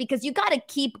Starks, because you got to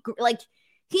keep, like,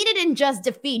 he didn't just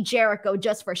defeat Jericho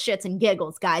just for shits and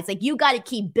giggles, guys. Like, you got to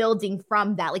keep building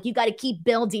from that. Like, you got to keep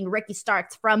building Ricky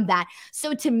Starks from that.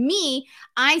 So to me,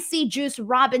 I see Juice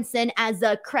Robinson as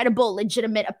a credible,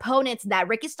 legitimate opponent that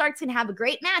Ricky Starks can have a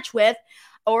great match with,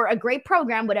 or a great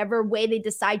program, whatever way they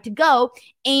decide to go,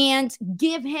 and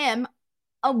give him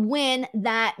a win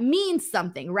that means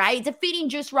something, right? Defeating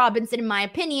Juice Robinson, in my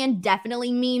opinion,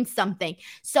 definitely means something.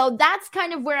 So that's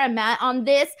kind of where I'm at on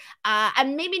this.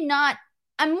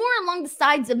 I'm more along the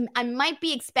sides of, I might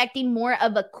be expecting more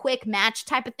of a quick match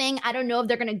type of thing. I don't know if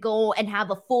they're going to go and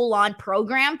have a full-on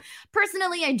program.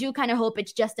 Personally, I do kind of hope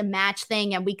it's just a match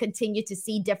thing and we continue to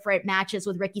see different matches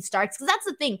with Ricky Starks, because that's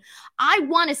the thing. I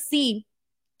want to see,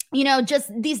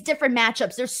 just these different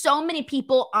matchups. There's so many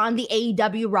people on the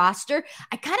AEW roster.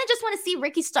 I kind of just want to see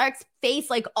Ricky Starks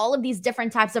face like all of these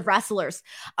different types of wrestlers.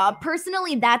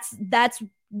 Personally, that's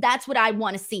what I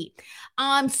want to see.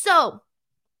 So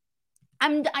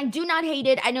I do not hate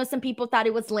it. I know some people thought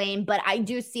it was lame, but I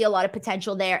do see a lot of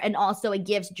potential there. And also it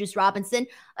gives Juice Robinson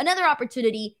another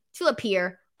opportunity to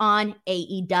appear on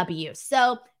AEW.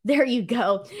 So there you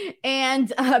go.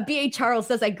 And B.A. Charles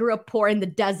says, I grew up poor in the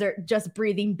desert, just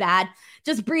breathing bad.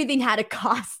 Just breathing had a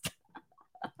cost.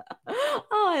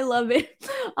 Oh, I love it.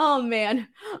 Oh, man.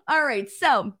 All right.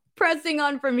 So pressing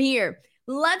on from here.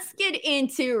 Let's get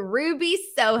into Ruby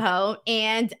Soho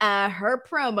and her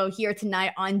promo here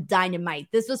tonight on Dynamite.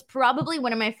 This was probably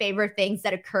one of my favorite things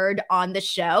that occurred on the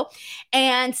show.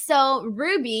 And so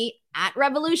Ruby at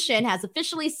Revolution has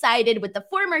officially sided with the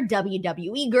former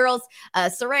WWE girls,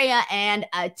 Saraya and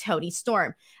Toni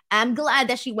Storm. I'm glad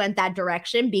that she went that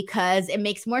direction because it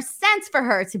makes more sense for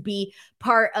her to be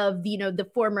part of, the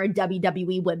former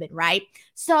WWE women, right?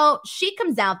 So she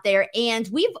comes out there and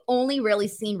we've only really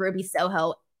seen Ruby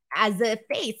Soho as a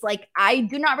face. Like, I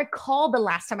do not recall the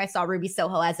last time I saw Ruby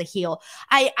Soho as a heel.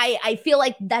 I feel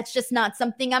like that's just not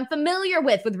something I'm familiar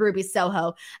with Ruby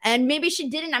Soho. And maybe she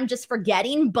didn't, I'm just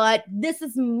forgetting, but this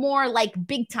is more like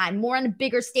big time, more on a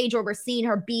bigger stage where we're seeing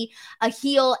her be a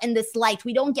heel in this light.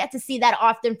 We don't get to see that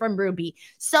often from Ruby.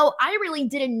 So I really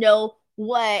didn't know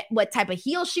what type of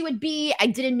heel she would be. I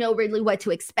didn't know really what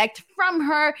to expect from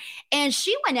her. And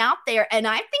she went out there and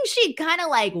I think she kind of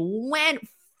like went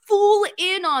full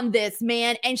in on this,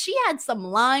 man. And she had some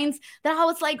lines that I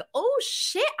was like, oh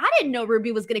shit, I didn't know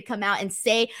Ruby was going to come out and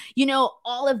say,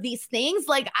 all of these things.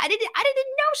 Like, I didn't know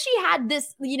she had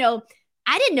this,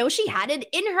 I didn't know she had it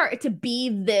in her to be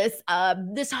this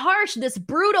this harsh, this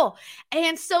brutal.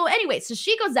 And so anyway, so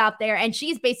she goes out there and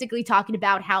she's basically talking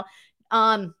about how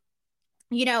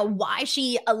you know, why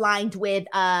she aligned with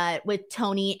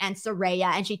Tony and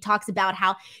Saraya, and she talks about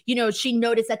how, you know, she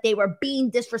noticed that they were being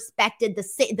disrespected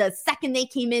the second they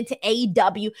came into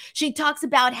AEW. She talks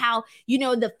about how, you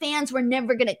know, the fans were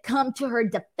never going to come to her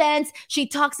defense. She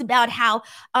talks about how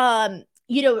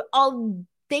you know, all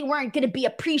they weren't going to be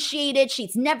appreciated.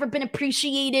 She's never been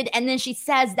appreciated. And then she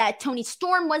says that Toni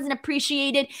Storm wasn't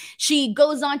appreciated. She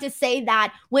goes on to say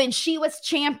that when she was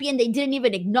champion, they didn't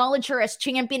even acknowledge her as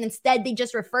champion. Instead, they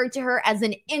just referred to her as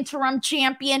an interim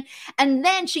champion. And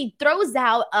then she throws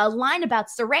out a line about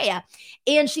Saraya.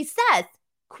 And she says,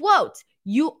 quote,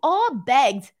 "You all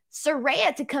begged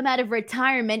Saraya to come out of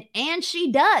retirement, and she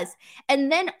does.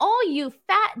 And then all you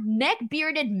fat,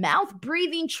 neck-bearded,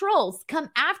 mouth-breathing trolls come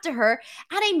after her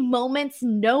at a moment's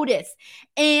notice."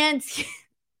 And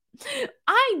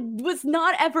I was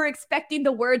not ever expecting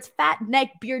the words fat,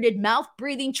 neck-bearded,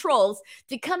 mouth-breathing trolls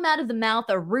to come out of the mouth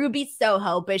of Ruby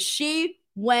Soho, but she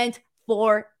went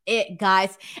for it,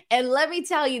 guys. And let me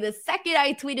tell you, the second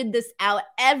I tweeted this out,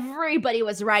 everybody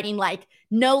was writing like,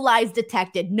 "No lies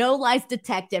detected, no lies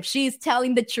detected. She's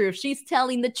telling the truth. She's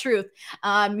telling the truth."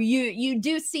 You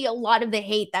do see a lot of the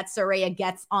hate that Saraya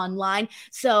gets online.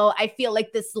 So I feel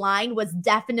like this line was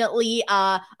definitely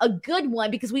a good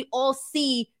one because we all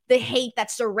see the hate that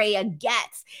Saraya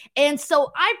gets. And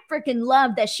so I freaking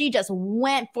love that she just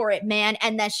went for it, man,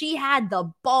 and that she had the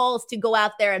balls to go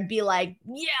out there and be like,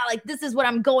 yeah, like this is what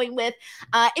I'm going with.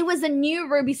 It was a new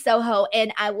Ruby Soho,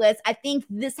 and I think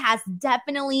this has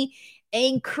definitely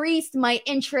increased my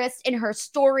interest in her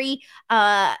story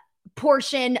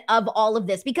portion of all of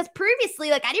this, because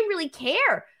previously, like, I didn't really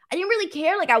care.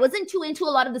 Like, I wasn't too into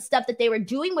a lot of the stuff that they were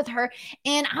doing with her.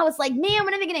 And I was like, man,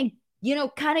 when are they going to, you know,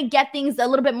 kind of get things a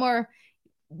little bit more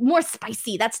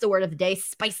spicy. That's the word of the day,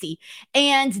 spicy.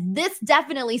 And this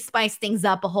definitely spiced things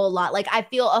up a whole lot. Like, I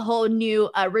feel a whole new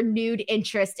renewed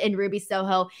interest in Ruby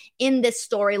Soho in this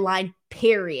storyline,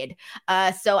 period.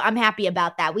 So I'm happy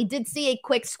about that. We did see a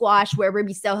quick squash where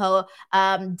Ruby Soho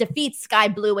defeats Sky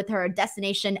Blue with her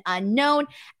Destination Unknown.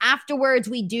 Afterwards,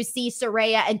 we do see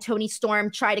Saraya and Toni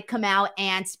Storm try to come out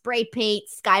and spray paint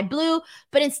Sky Blue,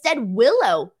 but instead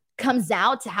Willow comes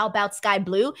out to help out Sky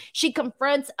Blue. She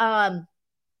confronts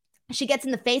she gets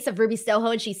in the face of Ruby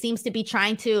Soho, and she seems to be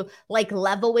trying to like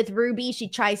level with Ruby. She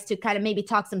tries to kind of maybe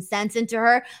talk some sense into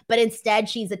her, but instead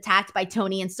she's attacked by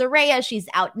Tony and Saraya. She's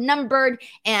outnumbered.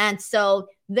 And so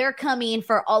they're coming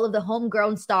for all of the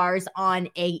homegrown stars on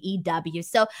AEW.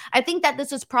 So I think that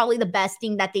this was probably the best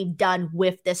thing that they've done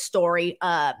with this story.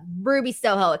 Ruby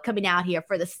Soho coming out here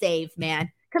for the save,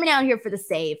 man. Coming out here for the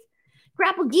save.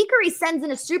 Grapple Geekery sends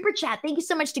in a super chat. Thank you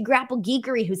so much to Grapple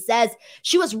Geekery, who says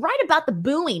she was right about the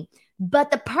booing, but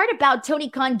the part about Tony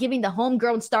Khan giving the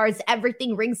homegrown stars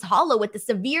everything rings hollow with the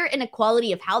severe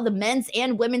inequality of how the men's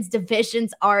and women's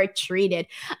divisions are treated.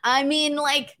 I mean,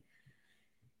 like,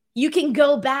 you can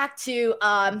go back to,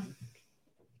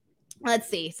 let's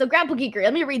see. So Grapple Geekery,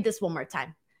 let me read this one more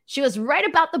time. She was right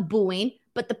about the booing,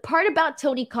 but the part about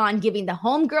Tony Khan giving the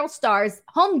homegrown stars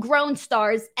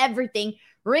everything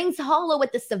rings hollow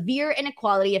with the severe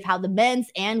inequality of how the men's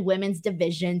and women's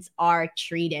divisions are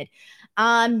treated.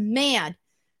 Man,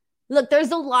 look,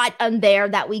 there's a lot on there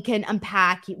that we can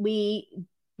unpack.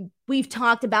 We've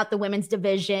talked about the women's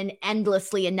division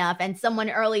endlessly enough. And someone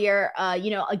earlier,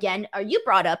 you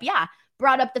brought up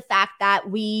the fact that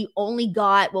we only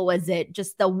got, what was it?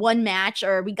 Just the one match,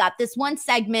 or we got this one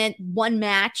segment, one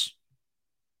match.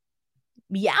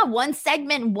 Yeah, one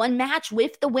segment, one match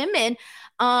with the women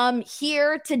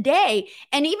here today.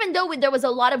 And even though there was a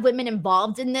lot of women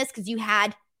involved in this, because you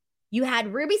had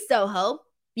Ruby Soho,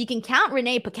 you can count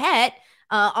Renee Paquette,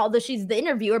 although she's the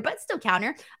interviewer, but still count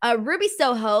her. Ruby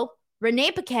Soho,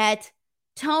 Renee Paquette,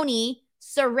 Tony,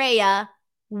 Saraya,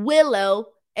 Willow,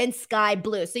 and Sky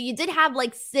Blue. So you did have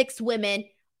like 6 women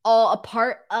all a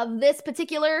part of this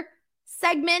particular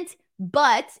segment,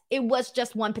 but it was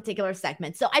just one particular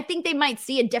segment. So I think they might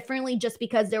see it differently just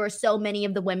because there were so many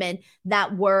of the women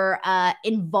that were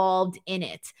involved in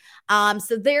it.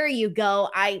 So there you go.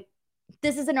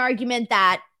 This is an argument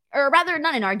that, or rather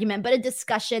not an argument, but a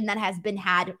discussion that has been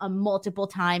had multiple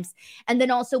times. And then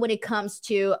also when it comes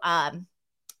to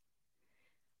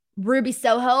Ruby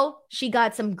Soho, she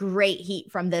got some great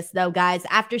heat from this though, guys.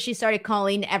 After she started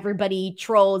calling everybody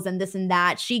trolls and this and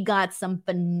that, she got some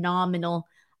phenomenal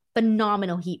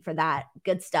phenomenal heat for that.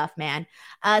 Good stuff, man.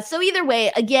 So either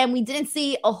way, again, we didn't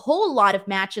see a whole lot of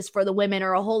matches for the women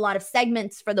or a whole lot of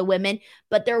segments for the women,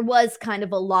 but there was kind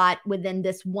of a lot within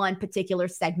this one particular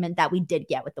segment that we did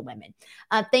get with the women.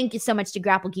 Thank you so much to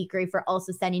Grapple Geekery for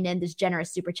also sending in this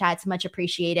generous super chat. It's much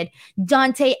appreciated.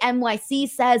 Dante NYC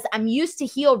says, I'm used to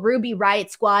heel Ruby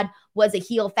Riot Squad was a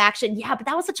heel faction. Yeah, but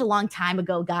that was such a long time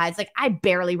ago, guys. Like, I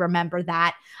barely remember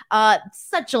that.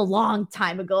 Such a long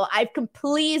time ago. I've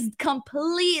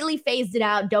completely phased it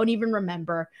out. Don't even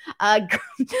remember.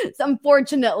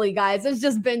 Unfortunately, guys, it's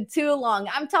just been too long.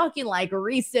 I'm talking like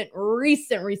recent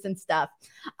stuff.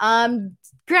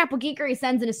 Grapple Geekery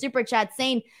sends in a super chat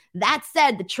saying, that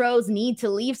said, the Tros need to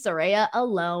leave Saraya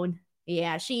alone.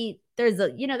 Yeah, there's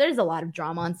a lot of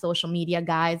drama on social media,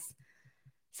 guys.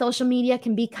 Social media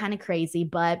can be kind of crazy,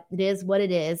 but it is what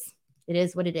it is. It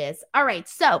is what it is. All right,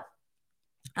 so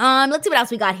let's see what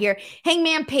else we got here.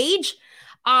 Hangman Page.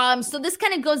 So this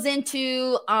kind of goes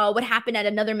into what happened at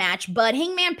another match, but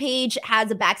Hangman Page has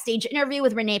a backstage interview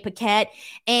with Renee Paquette,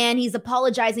 and he's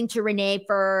apologizing to Renee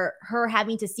for her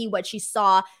having to see what she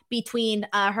saw between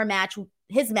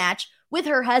his match with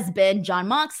her husband, Jon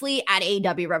Moxley, at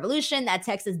AEW Revolution. That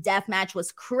Texas Death Match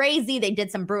was crazy. They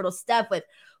did some brutal stuff with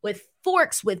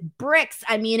forks, with bricks.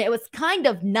 I mean, it was kind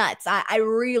of nuts. I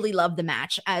really loved the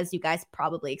match, as you guys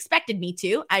probably expected me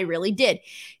to. I really did.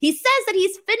 He says that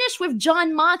he's finished with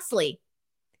Jon Moxley.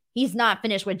 He's not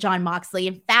finished with Jon Moxley.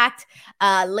 In fact,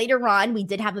 later on, we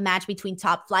did have a match between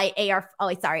Top Flight,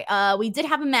 we did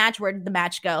have a match. Where did the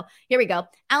match go? Here we go.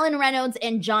 Alan Reynolds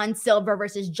and John Silver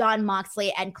versus Jon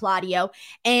Moxley and Claudio.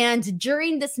 And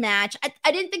during this match,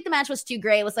 I didn't think the match was too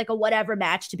great. It was like a whatever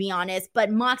match, to be honest.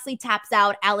 But Moxley taps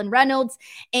out Alan Reynolds,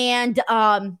 and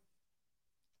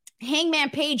Hangman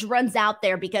Page runs out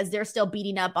there because they're still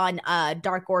beating up on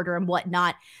Dark Order and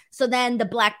whatnot. So then the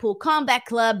Blackpool Combat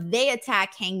Club, they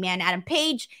attack Hangman Adam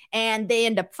Page, and they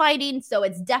end up fighting. So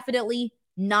it's definitely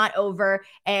not over.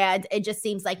 And it just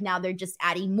seems like now they're just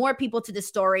adding more people to the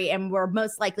story. And we're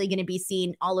most likely going to be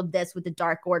seeing all of this with the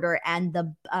Dark Order and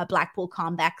the Blackpool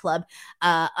Combat Club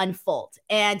unfold.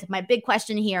 And my big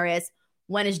question here is,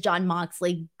 when is Jon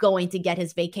Moxley going to get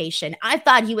his vacation? I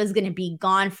thought he was going to be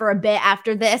gone for a bit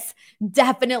after this.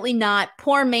 Definitely not.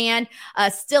 Poor man,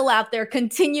 still out there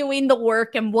continuing the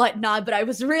work and whatnot, but I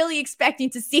was really expecting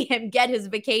to see him get his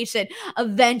vacation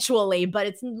eventually, but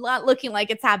it's not looking like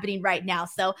it's happening right now.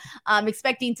 So I'm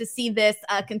expecting to see this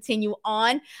continue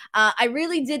on. I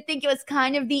really did think it was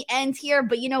kind of the end here,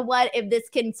 but you know what? If this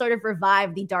can sort of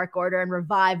revive the Dark Order and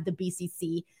revive the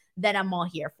BCC, then I'm all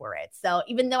here for it. So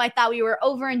even though I thought we were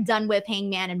over and done with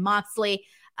Hangman and Moxley,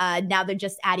 now they're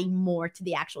just adding more to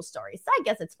the actual story. So I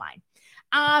guess it's fine.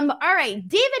 All right.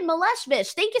 David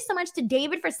Maleshvich. Thank you so much to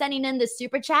David for sending in this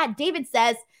super chat. David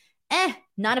says,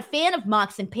 not a fan of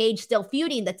Mox and Page still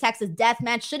feuding. The Texas Death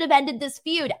Match should have ended this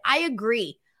feud. I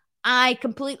agree. I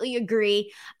completely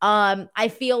agree. I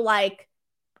feel like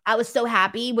I was so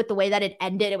happy with the way that it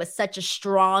ended. It was such a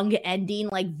strong ending.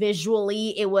 Like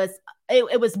visually, it was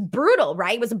brutal,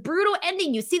 right? It was a brutal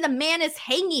ending. You see the man is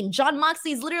hanging. Jon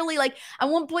Moxley's literally like at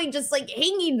one point just like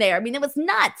hanging there. I mean, it was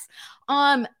nuts.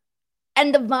 And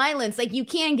the violence, like you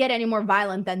can't get any more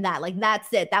violent than that. Like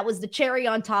that's it. That was the cherry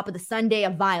on top of the sundae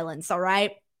of violence, all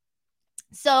right?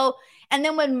 So, and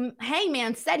then when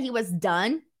Hangman said he was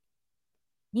done,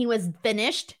 he was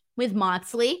finished with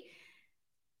Moxley,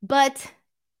 but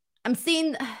I'm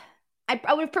seeing,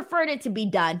 I would have preferred it to be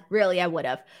done. Really, I would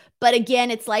have. But again,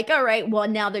 it's like, all right, well,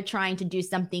 now they're trying to do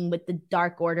something with the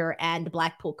Dark Order and the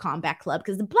Blackpool Combat Club,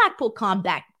 because the Blackpool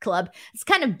Combat Club has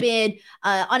kind of been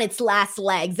on its last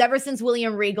legs. Ever since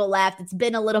William Regal left, it's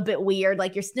been a little bit weird.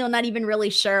 Like you're still not even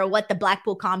really sure what the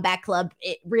Blackpool Combat Club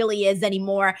it really is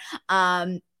anymore.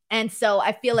 And so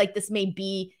I feel like this may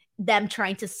be them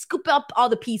trying to scoop up all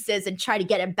the pieces and try to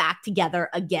get it back together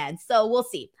again. So we'll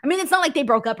see. I mean, it's not like they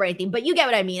broke up or anything, but you get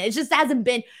what I mean. It just hasn't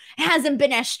been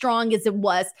as strong as it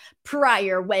was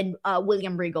prior when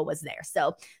William Regal was there.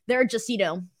 So they're just,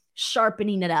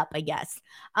 sharpening it up, I guess.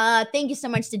 Thank you so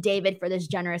much to David for this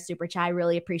generous super chat. I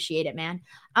really appreciate it, man.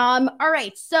 All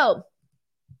right. So,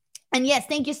 and yes,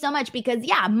 thank you so much because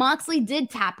Moxley did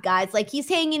tap, guys. Like he's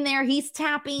hanging there. He's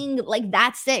tapping. Like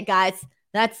that's it, guys.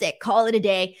 That's it. Call it a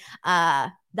day.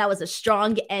 That was a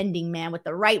strong ending, man, with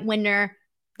the right winner.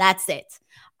 That's it.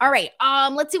 All right.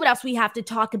 Let's see what else we have to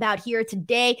talk about here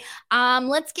today.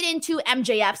 Let's get into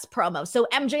MJF's promo. So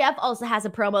MJF also has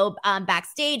a promo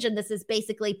backstage, and this is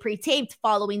basically pre-taped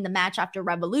following the match after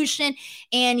Revolution.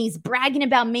 And he's bragging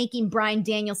about making Bryan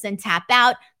Danielson tap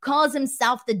out, calls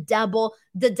himself the devil,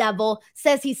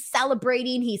 says he's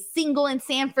celebrating, he's single in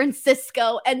San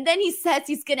Francisco, and then he says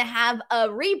he's gonna have a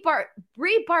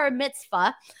rebar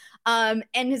mitzvah. And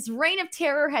his reign of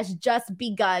terror has just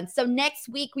begun. So next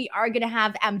week, we are going to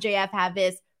have MJF have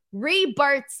his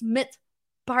Bart's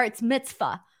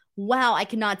mitzvah. Wow, I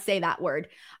cannot say that word.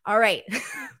 All right.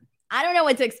 I don't know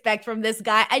what to expect from this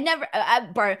guy. I've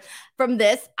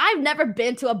never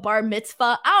been to a bar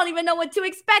mitzvah. I don't even know what to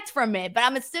expect from it, but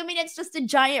I'm assuming it's just a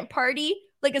giant party,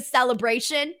 like a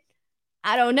celebration.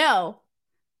 I don't know.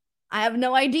 I have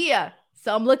no idea.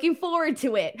 So I'm looking forward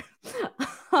to it.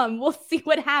 We'll see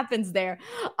what happens there.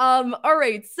 All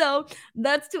right, so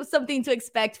that's something to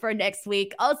expect for next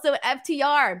week. Also,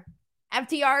 FTR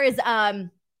is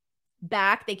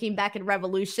back. They came back in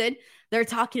Revolution. They're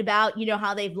talking about,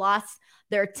 how they've lost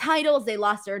their titles. They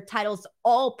lost their titles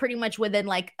all pretty much within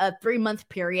like a 3-month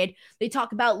period. They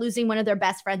talk about losing one of their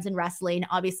best friends in wrestling,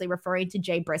 obviously referring to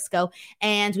Jay Briscoe.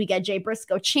 And we get Jay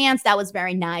Briscoe chants. That was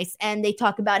very nice. And they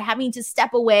talk about having to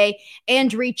step away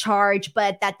and recharge,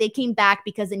 but that they came back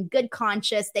because in good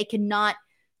conscience, they cannot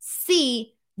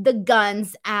see the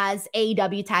Guns as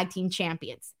AEW Tag Team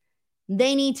Champions.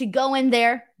 They need to go in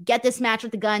there, get this match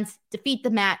with the Guns, defeat the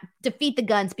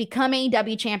Guns, become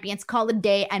AEW champions, call it a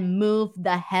day, and move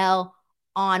the hell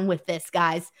on with this,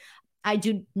 guys. I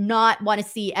do not want to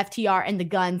see FTR and the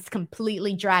Guns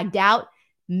completely dragged out.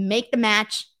 Make the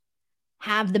match,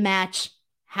 have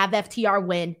FTR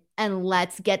win, and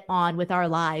let's get on with our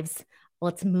lives.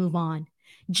 Let's move on.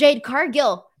 Jade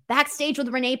Cargill backstage with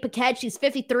Renee Paquette. She's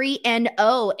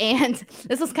 53-0. And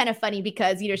this was kind of funny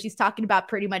because, she's talking about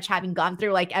pretty much having gone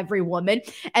through like every woman.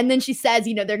 And then she says,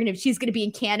 she's going to be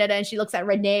in Canada, and she looks at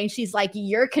Renee and she's like,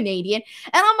 you're Canadian.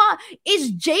 And I'm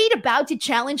is Jade about to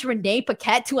challenge Renee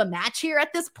Paquette to a match here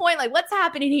at this point? Like, what's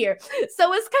happening here?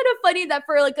 So it's kind of funny that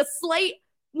for like a slight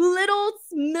little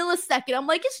millisecond, I'm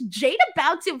like, is Jade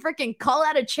about to freaking call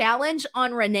out a challenge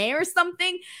on Renee or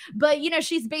something? But,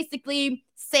 she's basically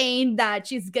saying that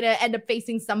she's going to end up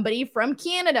facing somebody from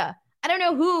Canada. I don't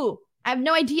know who. I have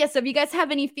no idea. So if you guys have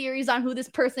any theories on who this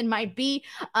person might be,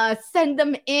 send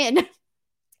them in.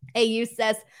 AU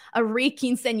says, a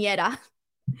quinceañera.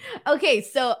 Okay,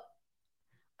 so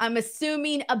I'm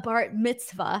assuming a bar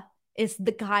mitzvah is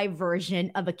the guy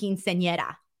version of a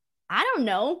quinceañera. I don't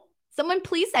know. Someone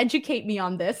please educate me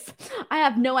on this. I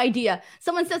have no idea.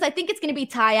 Someone says, I think it's going to be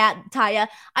Taya.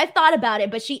 I thought about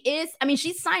it, but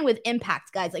she's signed with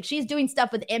Impact, guys. Like, she's doing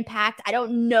stuff with Impact. I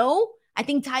don't know. I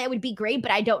think Taya would be great,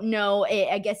 but I don't know.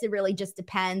 I guess it really just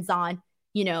depends on,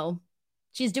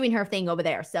 she's doing her thing over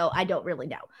there. So I don't really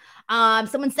know.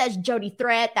 Someone says Jody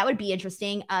Threat. That would be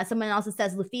interesting. Someone also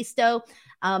says Lufisto.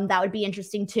 That would be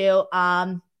interesting too.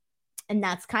 And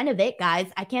that's kind of it, guys.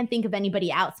 I can't think of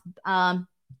anybody else.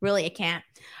 Really, I can't.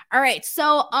 All right,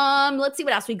 so let's see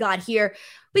what else we got here.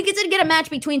 We get to get a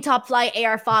match between Top Flight,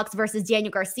 AR Fox versus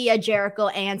Daniel Garcia, Jericho,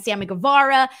 and Sammy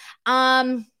Guevara.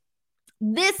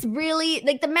 This really,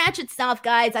 like the match itself,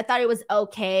 guys, I thought it was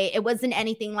okay. It wasn't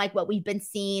anything like what we've been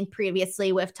seeing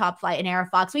previously with Top Flight and AR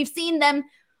Fox. We've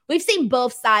seen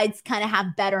both sides kind of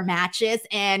have better matches.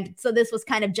 And so this was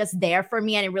kind of just there for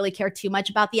me. I didn't really care too much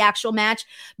about the actual match.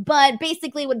 But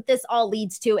basically what this all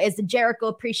leads to is the Jericho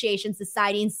Appreciation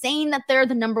Society saying that they're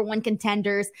the number one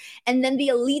contenders. And then the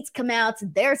Elites come out.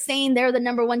 They're saying they're the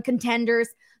number one contenders.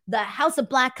 The House of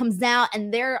Black comes out,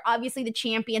 and they're obviously the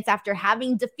champions after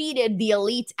having defeated the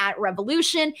Elite at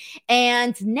Revolution.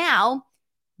 And now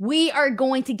we are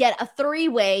going to get a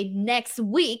 3-way next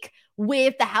week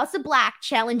with the House of Black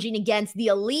challenging against the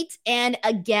Elite and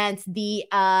against the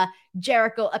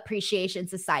Jericho Appreciation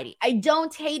Society. I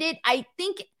don't hate it. I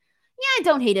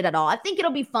don't hate it at all. I think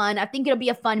it'll be fun. I think it'll be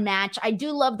a fun match. I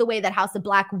do love the way that House of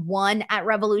Black won at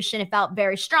Revolution. It felt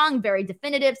very strong, very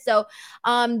definitive. So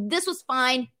this was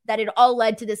fine that it all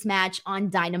led to this match on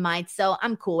Dynamite. So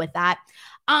I'm cool with that.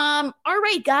 All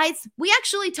right, guys, we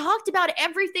actually talked about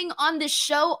everything on this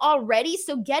show already.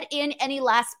 So get in any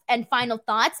last and final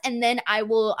thoughts, and then I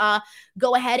will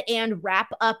go ahead and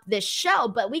wrap up this show.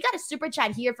 But we got a super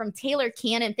chat here from Taylor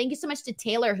Cannon. Thank you so much to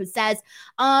Taylor, who says,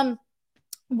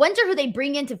 wonder who they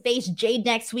bring in to face Jade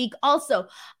next week. Also,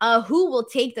 who will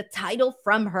take the title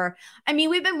from her? I mean,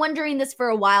 we've been wondering this for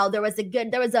a while. There was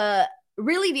a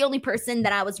really the only person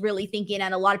that I was really thinking,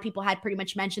 and a lot of people had pretty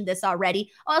much mentioned this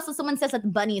already. Also, someone says that the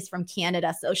bunny is from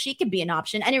Canada, so she could be an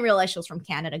option. I didn't realize she was from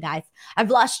Canada, guys.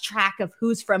 I've lost track of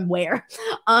who's from where.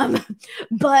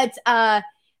 But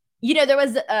there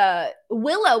was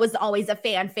Willow was always a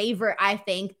fan favorite, I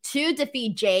think, to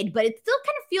defeat Jade, but it still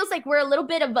kind of feels like we're a little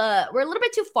bit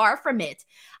too far from it.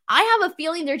 I have a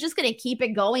feeling they're just gonna keep it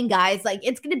going, guys. Like,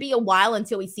 it's gonna be a while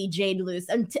until we see Jade lose,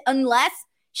 unless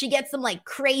she gets some like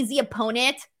crazy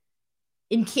opponent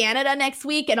in Canada next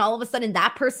week and all of a sudden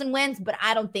that person wins, but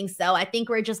I don't think so. I think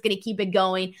we're just gonna keep it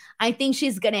going. I think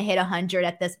she's gonna hit 100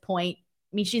 at this point.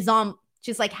 I mean, she's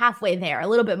like halfway there, a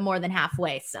little bit more than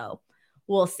halfway, so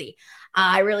we'll see.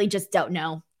 I really just don't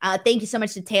know. Thank you so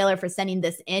much to Taylor for sending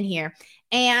this in here.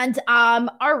 And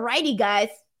alrighty, guys.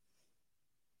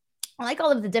 I like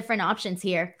all of the different options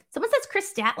here. Someone says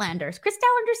Chris Statlander. Is Chris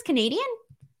Statlander's Canadian?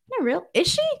 Is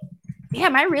she?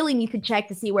 Damn, I really need to check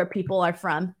to see where people are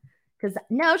from. Because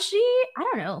no, I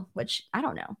don't know. I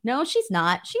don't know. No, she's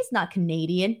not. She's not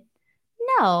Canadian.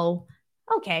 No.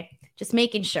 Okay. Just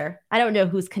making sure. I don't know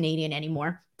who's Canadian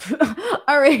anymore.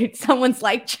 All right. Someone's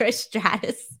like Trish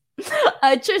Stratus.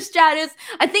 Trish Stratus,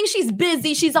 I think she's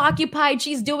busy. She's occupied.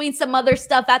 She's doing some other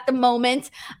stuff at the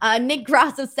moment. Nick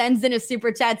Grasso sends in a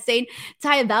super chat saying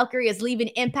Taya Valkyrie is leaving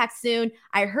Impact soon.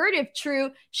 I heard if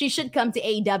true, she should come to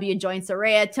AEW and join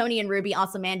Saraya. Tony and Ruby,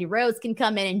 also Mandy Rose, can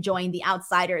come in and join the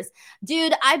Outsiders.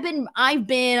 Dude, I've been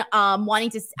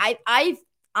wanting to.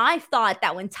 I thought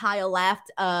that when Taya left,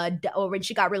 or when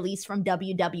she got released from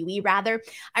WWE, rather,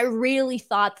 I really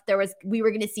thought that we were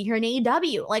going to see her in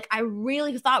AEW. Like, I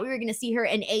really thought we were going to see her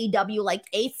in AEW like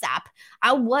ASAP.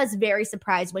 I was very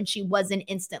surprised when she wasn't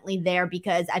instantly there,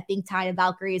 because I think Taya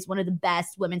Valkyrie is one of the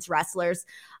best women's wrestlers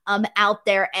out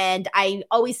there, and I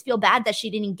always feel bad that she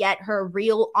didn't get her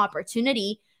real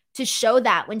opportunity to show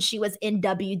that when she was in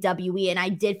WWE, and I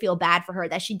did feel bad for her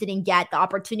that she didn't get the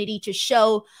opportunity to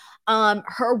show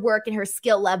her work and her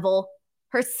skills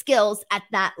at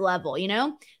that level,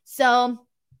 So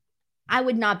I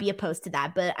would not be opposed to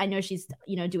that, but I know she's,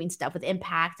 doing stuff with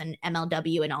Impact and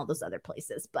MLW and all those other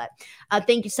places. But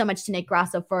thank you so much to Nick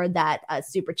Grasso for that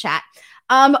super chat.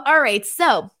 All right,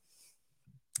 so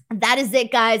that is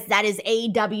it, guys. That is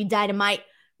AEW Dynamite,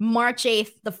 March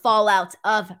 8th, the fallout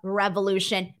of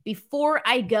Revolution. Before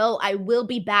I go, I will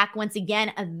be back once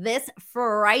again this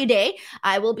Friday.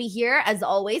 I will be here, as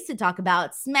always, to talk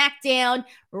about SmackDown,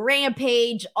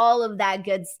 Rampage, all of that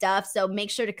good stuff. So make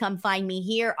sure to come find me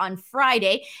here on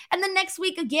Friday. And then next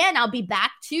week, again, I'll be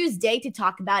back Tuesday to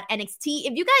talk about NXT.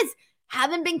 If you guys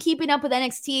haven't been keeping up with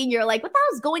NXT and you're like, what the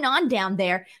hell is going on down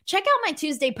there? Check out my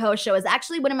Tuesday post show. It's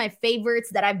actually one of my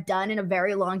favorites that I've done in a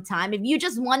very long time. If you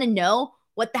just want to know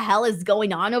what the hell is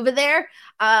going on over there,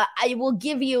 I will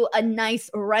give you a nice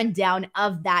rundown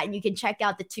of that. And you can check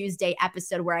out the Tuesday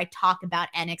episode where I talk about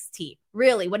NXT.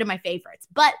 Really, one of my favorites.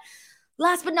 But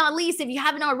last but not least, if you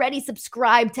haven't already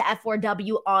subscribed to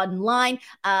F4W Online,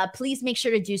 please make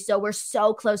sure to do so. We're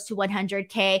so close to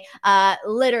 100K,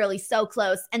 literally so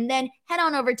close. And then head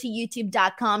on over to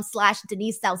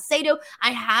youtube.com/Denise Salcedo.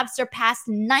 I have surpassed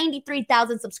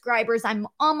 93,000 subscribers. I'm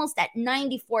almost at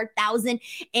 94,000.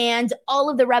 And all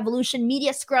of the Revolution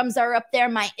media scrums are up there.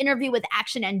 My interview with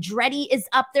Action Andretti is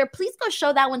up there. Please go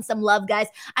show that one some love, guys.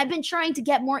 I've been trying to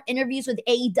get more interviews with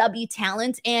AEW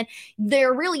talent, and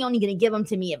they're really only going to give them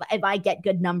to me if I get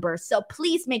good numbers. So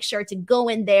please make sure to go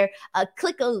in there,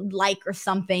 click a like or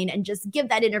something, and just give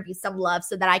that interview some love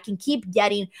so that I can keep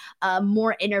getting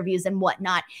more interviews and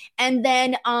whatnot. And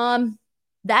then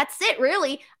that's it,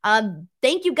 really.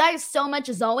 Thank you guys so much,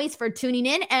 as always, for tuning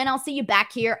in, and I'll see you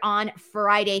back here on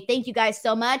Friday. Thank you guys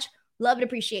so much. Love and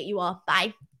appreciate you all.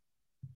 Bye.